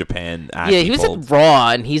this New Japan. Yeah, he was at Raw,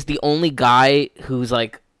 and he's the only guy who's,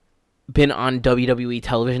 like, been on WWE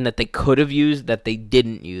television that they could have used that they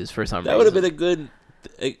didn't use for some reason. That would have been a good,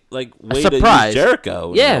 like, way to use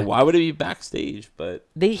Jericho. Yeah. You know, why would he be backstage? But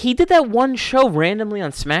he did that one show randomly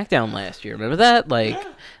on SmackDown last year. Remember that?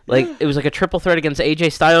 It was like a triple threat against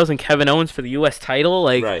AJ Styles and Kevin Owens for the U.S. title.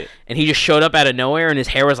 Right. And he just showed up out of nowhere, and his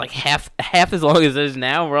hair was like half as long as it is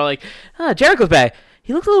now. And we're like, Jericho's back.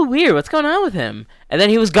 He looks a little weird. What's going on with him? And then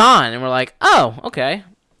he was gone, and we're like, oh, okay.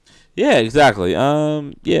 Yeah, exactly.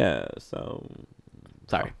 Yeah. So.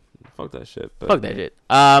 Sorry. Fuck that shit. But. Fuck that shit.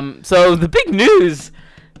 So the big news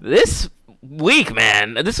this week,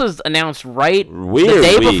 man. This was announced the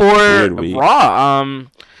day before Raw.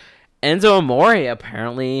 Enzo Amore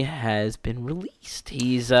apparently has been released.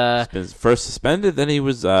 He's been first suspended, then he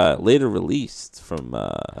was later released from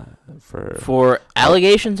for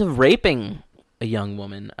allegations of raping a young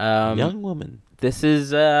woman. Young woman. This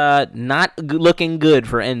is not looking good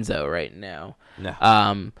for Enzo right now.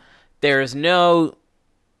 No. There's no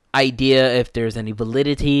idea if there's any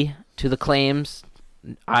validity to the claims.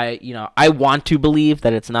 I want to believe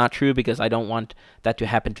that it's not true because I don't want that to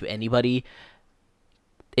happen to anybody.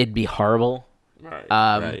 It'd be horrible.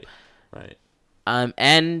 Right. Right.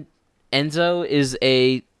 And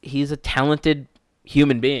Enzo he's a talented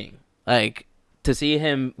human being. Like, to see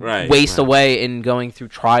him waste away in going through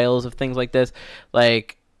trials of things like this,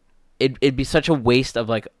 like, it'd be such a waste of,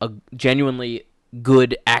 like, a genuinely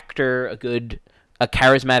good actor, a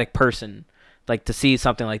charismatic person. Like, to see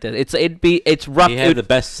something like this, it's rough. He had the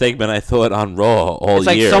best segment, I thought, on Raw all year. It's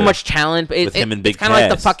like so much talent. With him and Big Cass. It's kind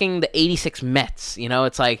of like the 86 Mets. You know,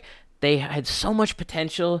 it's like they had so much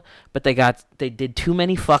potential, but they did too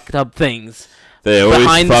many fucked up things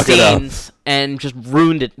behind the scenes and just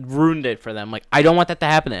ruined it for them. Like, I don't want that to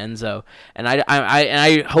happen to Enzo, and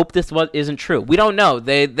I hope this isn't true. We don't know.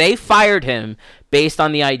 They fired him based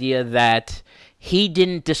on the idea that he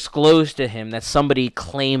didn't disclose to him that somebody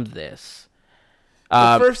claimed this.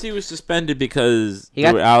 First, he was suspended because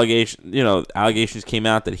there were allegations came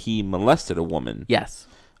out that he molested a woman. Yes.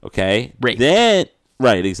 Okay. Rape.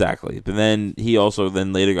 Right, exactly. But then he also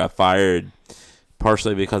later got fired,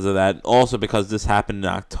 partially because of that. Also because this happened in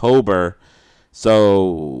October.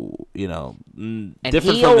 So, different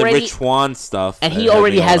from the Rich Swann stuff. And he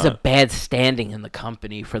already has a bad standing in the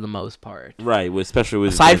company for the most part. Right, especially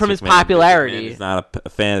with aside from his popularity. He's not a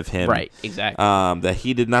fan of him. Right, exactly. That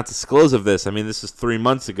he did not disclose of this. I mean, this is 3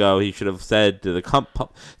 months ago. He should have said to the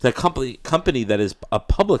company that is a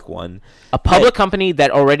public one. A public company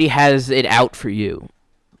that already has it out for you.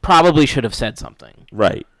 Probably should have said something.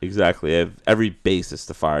 Right, exactly. I have every basis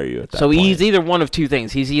to fire you at that point. So he's either one of two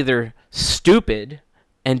things. He's either stupid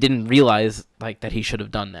and didn't realize that he should have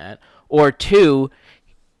done that, or two,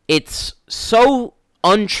 it's so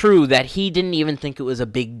untrue that he didn't even think it was a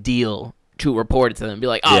big deal to report it to them and be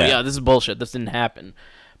like, yeah, this is bullshit. This didn't happen.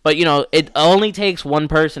 But, it only takes one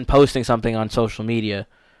person posting something on social media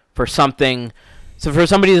for somebody's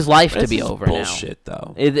life to be over bullshit,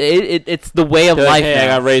 now. Though. It's the way of life hey, now. I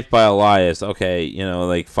got raped by Elias.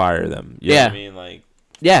 Okay, fire them. You know what I mean?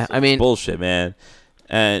 Like, bullshit, man.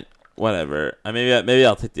 And whatever. Maybe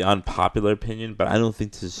I'll take the unpopular opinion, but I don't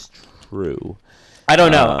think this is true. I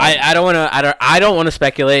don't know. I don't want to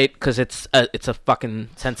speculate because it's a fucking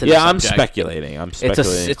sensitive. Yeah, subject. I'm speculating. It's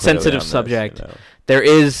a sensitive subject. There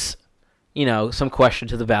is. Some question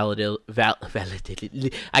to the validity.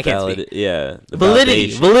 I can't speak. Yeah.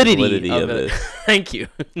 Validity of it. Thank you.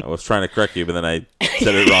 I was trying to correct you, but then I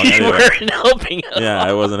said it wrong anyway. You weren't helping at all. Yeah,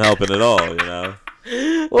 I wasn't helping at all, Well,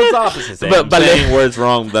 it's opposite. I'm saying words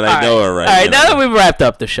wrong that I know are right. All right, now that we've wrapped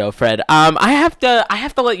up the show, Fred, I have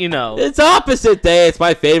to let you know. It's opposite day. It's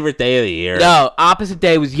my favorite day of the year. No, opposite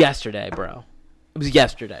day was yesterday, bro. It was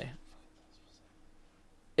yesterday.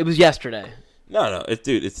 No,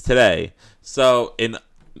 it's today. So in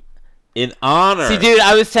honor. See, dude,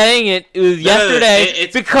 I was saying it was yesterday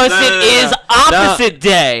because it is opposite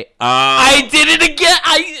day. I did it again.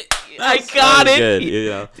 I got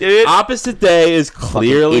it. Good, Opposite day is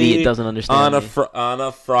clearly idiot doesn't understand on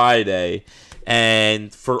a Friday,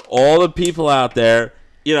 and for all the people out there,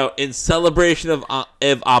 in celebration of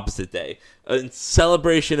opposite day, in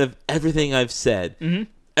celebration of everything I've said,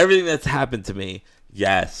 everything that's happened to me,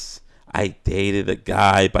 yes, I dated a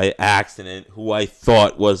guy by accident who I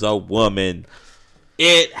thought was a woman.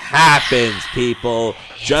 It happens, people,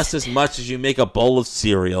 just as much as you make a bowl of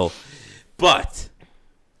cereal. But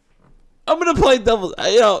I'm going to play double.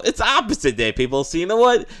 It's opposite day, people. So you know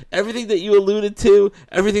what? Everything that you alluded to,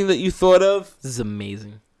 everything that you thought of. This is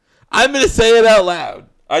amazing. I'm going to say it out loud.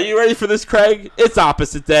 Are you ready for this, Craig? It's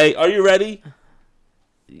opposite day. Are you ready?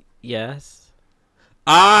 Yes.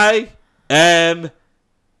 I am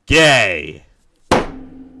gay.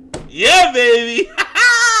 Yeah, baby.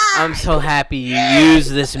 I'm so happy you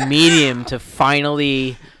used this medium to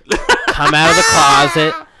finally come out of the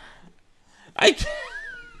closet.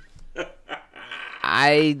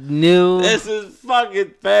 I knew. This is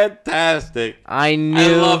fucking fantastic. I knew. I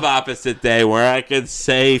love opposite day where I can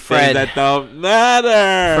say Fred. things that don't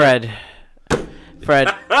matter.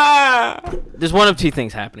 Fred. There's one of two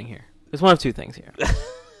things happening here. There's one of two things here.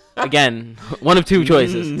 Again, one of two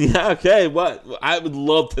choices. Yeah, okay, what? I would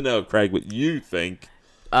love to know, Craig, what you think.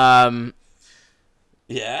 Yeah?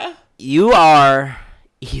 You are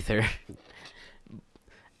either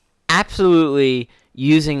absolutely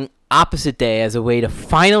using opposite day as a way to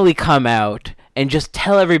finally come out and just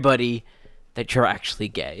tell everybody that you're actually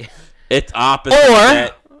gay. It's opposite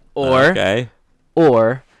day.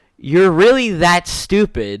 Or you're really that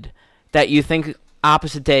stupid that you think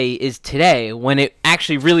opposite day is today when it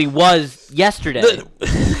actually really was yesterday.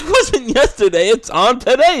 It wasn't yesterday. It's on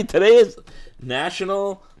today. Today is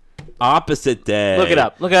National Opposite Day. Look it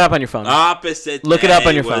up. Look it up on your phone. Opposite Look day it up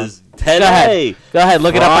on your phone. was today. Go ahead.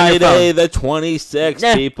 Look it up on your phone. Friday the 26th,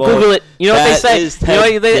 Yeah, people. Google it. You know what they That say? is You know what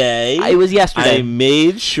today. it was yesterday. I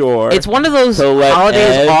made sure. It's one of those to let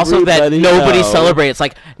holidays also that everybody nobody know. celebrates.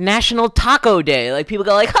 Like National Taco Day. Like people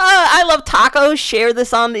go like, I love tacos. Share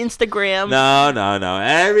this on Instagram. No.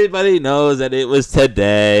 Everybody knows that it was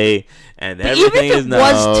today, and But everything even if is it knows.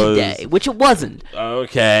 was today, which it wasn't.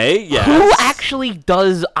 Okay, yes. Who actually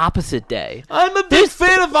does opposite day? I'm a big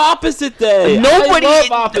fan of opposite day. Nobody, I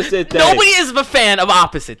love opposite day. Nobody is a fan of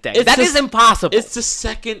opposite day. It's That just- is impossible. It's the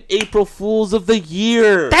second April Fool's of the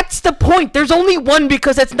year. That's the point. There's only one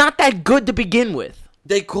because it's not that good to begin with.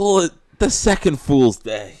 They call it the second Fool's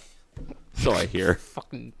Day. So I hear.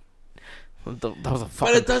 Fucking. That was a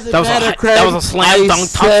fucking. But it doesn't that was matter, a, Craig. That was a slam I dunk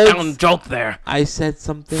said- touchdown joke there. I said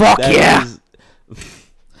something. Fuck that yeah.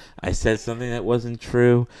 I said something that wasn't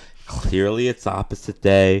true. Clearly, it's opposite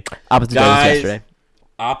day. Opposite day was Guys, yesterday.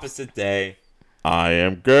 Opposite day. I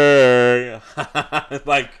am gay.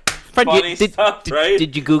 Like Fred, funny stuff, right?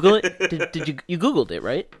 Did you Google it? Did you Googled it,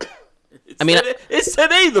 right? It's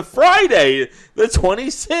today, the Friday, the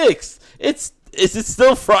 26th. Is it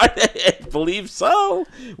still Friday? I believe so.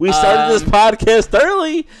 We started this podcast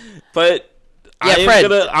early, but yeah,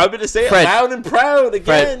 I'm gonna say Fred, it loud and proud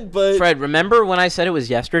again. But Fred, remember when I said it was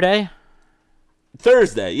yesterday?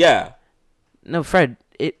 Thursday, yeah. No, Fred,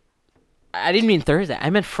 I didn't mean Thursday. I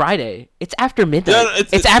meant Friday. It's after midnight. No,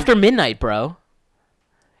 it's after midnight, bro.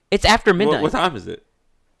 It's after midnight. What time is it?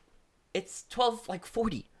 It's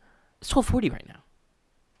 40. It's 12:40 right now.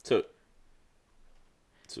 So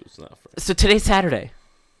it's not Friday. So today's Saturday.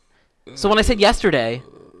 So when I said yesterday.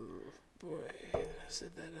 I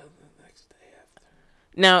said that on the next day after.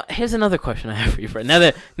 Now here's another question I have for you, Fred. Now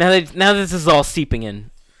that this is all seeping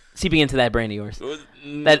into that brain of yours.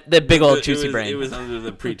 That big old juicy brain. It was under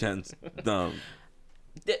the pretense.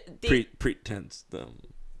 Pretense.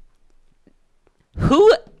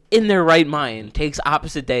 Who in their right mind takes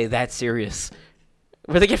opposite day that serious?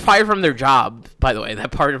 Where they get fired from their job, by the way,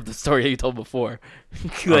 that part of the story you told before.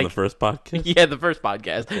 On the first podcast? Yeah, the first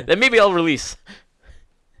podcast. That maybe I'll release.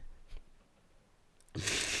 Do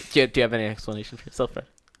you have any explanation for yourself, Fred?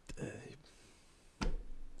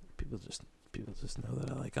 People just know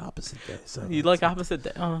that I like opposite day. So You like opposite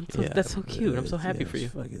day? Oh, that's so cute. I'm so happy for you.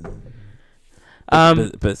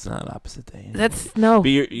 But it's not opposite day. Anymore. That's no.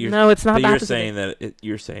 But No, it's not But you're opposite saying day. that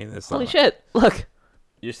you're saying this. Holy shit! Look,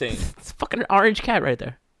 You're saying. it's a fucking orange cat right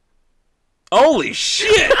there. Holy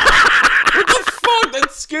shit! What the fuck? That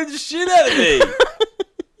scared the shit out of me.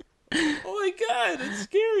 Oh my god, that's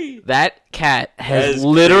scary. That cat has is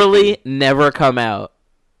literally never come out.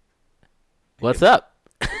 What's up?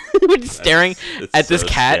 We're just staring It's at this so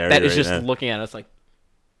cat scary that is right just now. looking at us like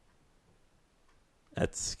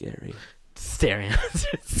That's scary. staring at us.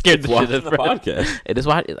 Scared the shit Watching out the of Fred. podcast. It is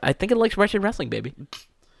why I think it likes Wretched Wrestling, baby.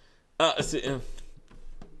 Boy,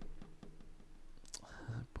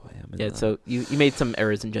 I'm in Yeah, the- so you made some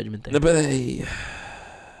errors in judgment there. No, but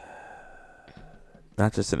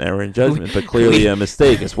not just an error in judgment, but clearly a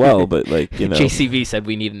mistake as well. But like JCV said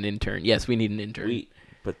we need an intern. Yes, we need an intern. we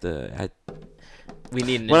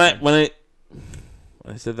need an intern. When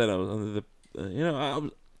I said that, I was under the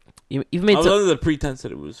You've made under the pretense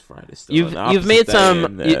that it was Friday. Still you've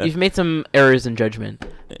made some errors in judgment,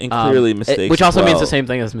 and clearly mistakes, which also as well. means the same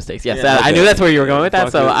thing as mistakes. Yes, Yeah, I knew that's where you were going with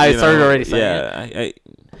that, so I started already saying it.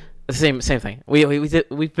 Yeah, The same thing.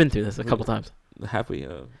 We've been through this a couple times. Have we?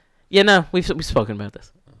 Yeah, no, we've spoken about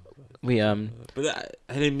this. But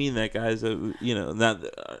I didn't mean that, guys. Now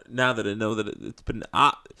that I know that it's been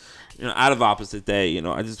out of opposite day.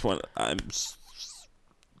 I just want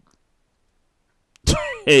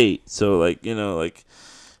hey, so like you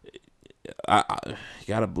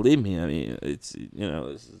gotta believe me. I mean, it's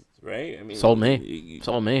this is right. I mean, sold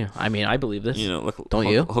me. I mean, I believe this. Don't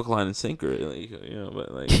you? Hook, line, and sinker.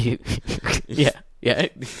 But like, yeah.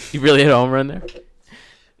 You really hit a home run there.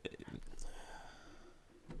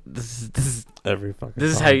 This is every fucking.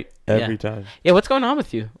 This is time. how you, every time. Yeah, what's going on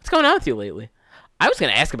with you? What's going on with you lately? I was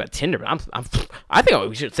gonna ask about Tinder, but I think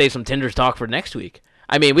we should save some Tinder talk for next week.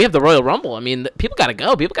 I mean, we have the Royal Rumble. I mean, people gotta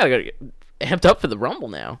go. People gotta get amped up for the Rumble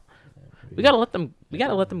now. We gotta let them.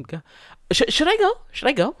 Go. Should I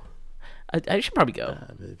go? I should probably go.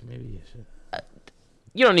 Maybe you should.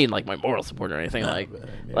 You don't need like my moral support or anything. Like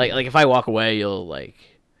if I walk away, you'll like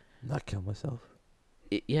not kill myself.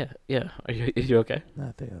 Yeah. Are you okay?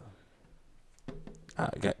 Nothing.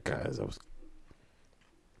 Guys, I was.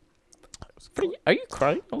 Are you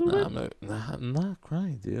crying a little bit? I'm not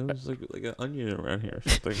crying, dude. It's like an onion around here or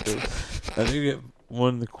something. I think you get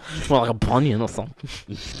one. More like a bunion or something.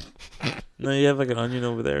 No, you have like an onion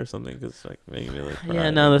over there or something, because like making me like. Yeah,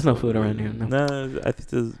 no, there's no food around here. No, I think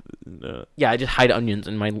there's. Yeah, I just hide onions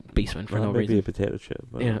in my basement for no reason. Maybe a potato chip.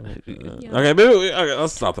 Yeah. Okay, maybe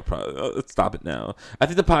let's stop let's stop it now. I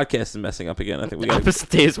think the podcast is messing up again. I think we got. Opposite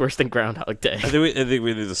day is worse than Groundhog Day. I think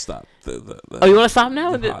we need to stop. You want to stop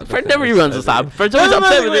now? Fred never runs to stop. Fred's always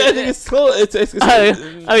upset with me. I think it's cool. It's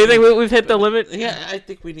you think we've hit the limit? Yeah, I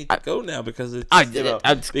think we need to go now because it's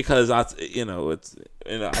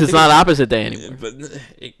it's not opposite day anymore. But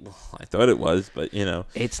I thought it was, but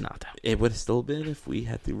it's not. It would have still been if we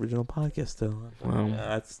had the original podcast still.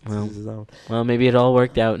 Well, maybe it all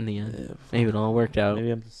worked out in the end. Yeah, maybe it all worked out. Maybe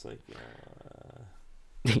I'm just like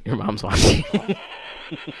your mom's watching.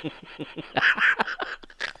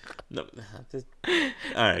 No, all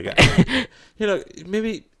right, guys.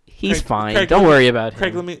 Maybe he's fine. Craig, don't worry about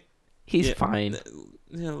him. Craig, he's fine.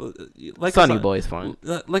 Like Sonny Boy's fine.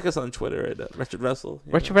 Like us on Twitter at Wretched Wrestle.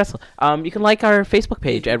 Wretched Wrestle. You can like our Facebook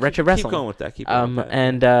page at Wretched Wrestle. Keep going with that. Keep going with that.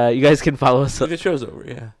 And you guys can follow us. The show's over.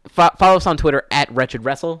 Yeah. Follow us on Twitter at Wretched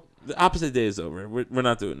Wrestle. The opposite day is over. We're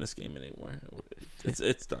not doing this game anymore.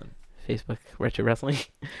 It's done. Facebook Wretched Wrestling.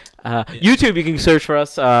 YouTube, you can search for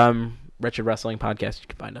us. Wretched Wrestling Podcast. You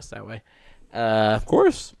can find us that way. Of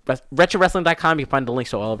course. WretchedWrestling.com. You can find the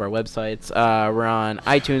links to all of our websites. We're on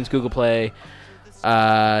iTunes, Google Play,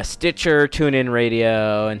 Stitcher, TuneIn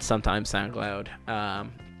Radio, and sometimes SoundCloud.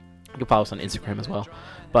 You can follow us on Instagram as well.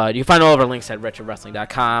 But you can find all of our links at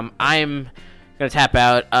WretchedWrestling.com. I'm going to tap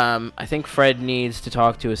out. I think Fred needs to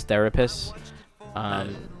talk to his therapist. I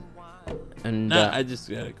just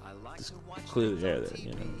gotta just clear the air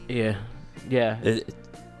there, Yeah.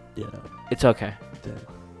 It's okay.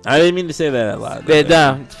 I didn't mean to say that out loud.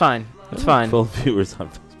 No, it's fine. It's fine. 12 viewers on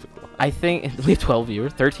Facebook Live. I think we have 12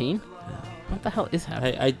 viewers. 13? Yeah. What the hell is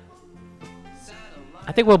happening?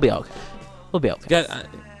 I think we'll be okay. We'll be okay.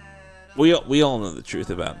 We all know the truth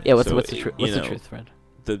about me. Yeah, what's the truth? What's the truth, Fred?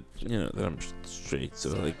 That I'm straight.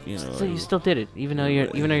 So So you still did it, even though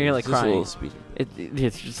you're like crying.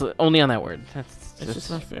 It's just only on that word. That's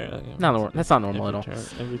just not fair. That's not normal at all.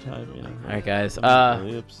 Every time, All right, guys.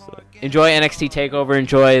 Enjoy NXT Takeover.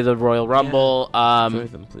 Enjoy the Royal Rumble. Enjoy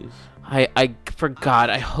them, please. I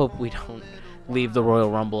forgot. I hope we don't leave the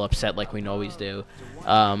Royal Rumble upset like we always do.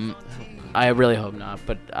 I really hope not,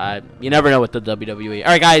 but you never know with the WWE.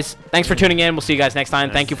 All right, guys. Thanks for tuning in. We'll see you guys next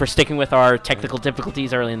time. Thank you for sticking with our technical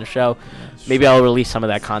difficulties early in the show. Maybe I'll release some of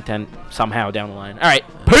that content somehow down the line. All right.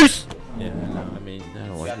 Peace. Yeah, I mean, I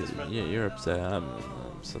don't like it. Yeah, you're upset. I'm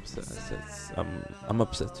upset. I'm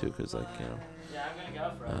upset too, cause like Yeah, I'm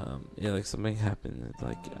gonna go for it. Like something happened.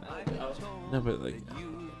 Like no, but like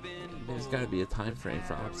there's got to be a time frame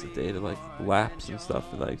for opposite day to like lapse and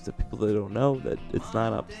stuff. And, like the people that don't know that it's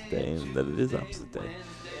not opposite day and that it is opposite day.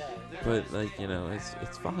 But like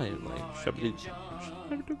it's fine. Like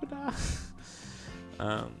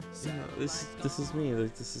this is me.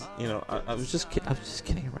 Like this is I was just kidding around. I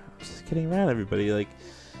was just kidding around, everybody. Like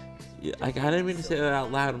I didn't mean to say that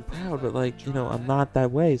out loud and proud, but like I'm not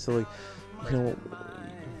that way. So like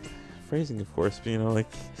phrasing, of course, but,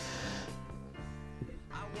 like,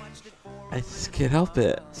 I just can't help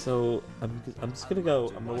it. So I'm just gonna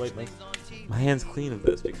go. I'm gonna wipe my hands clean of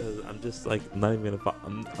this because I'm just like not even gonna.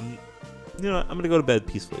 I'm gonna go to bed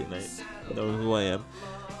peacefully tonight, knowing who I am.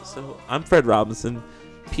 So I'm Fred Robinson,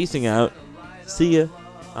 peacing out. See ya.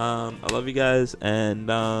 I love you guys, and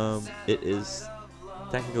it is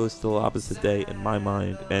technically still opposite day in my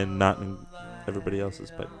mind and not in everybody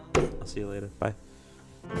else's. But I'll see you later. Bye.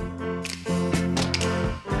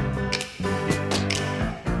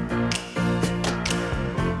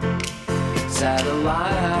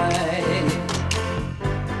 Satellite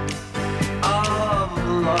of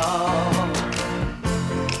love.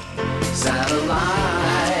 Satellite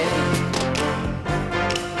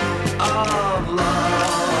of love.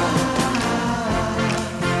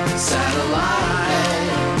 Satellite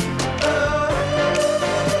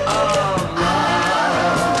of love.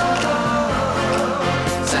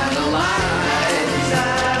 Satellite of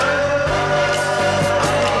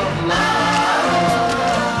love.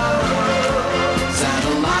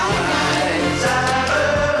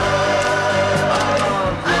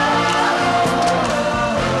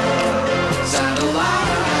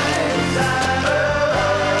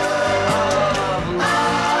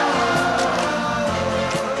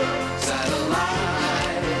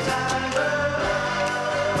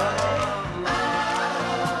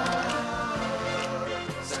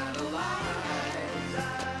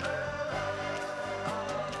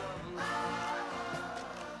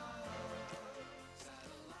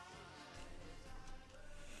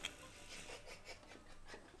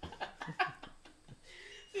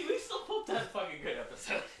 See, we still pulled that fucking good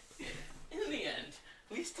episode. In the end,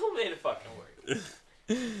 we still made it fucking work.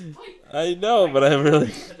 I know, but I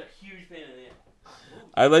really. Such a huge pain in the ass.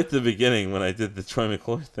 I liked the beginning when I did the Troy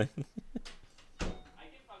McClure thing. I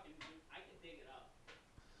can dig it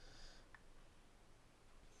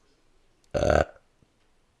up.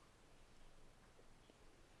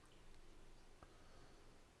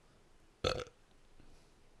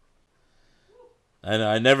 I know.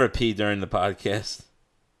 I never pee during the podcast.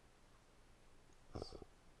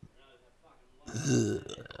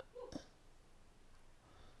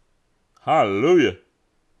 Hallelujah.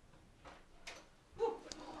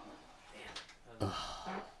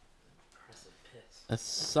 That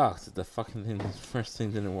sucks that the fucking thing, the first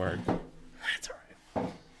thing didn't work. That's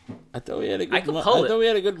alright. I thought we had a good. I could run, pull I it. thought we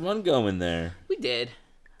had a good run going there. We did.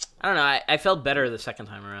 I don't know. I felt better the second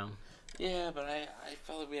time around. Yeah, but I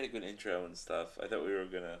felt like we had a good intro and stuff. I thought we were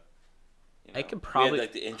gonna. I could probably. We had,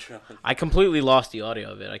 like, the intro. I completely lost the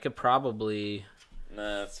audio of it. I could probably.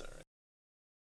 Nah, that's alright.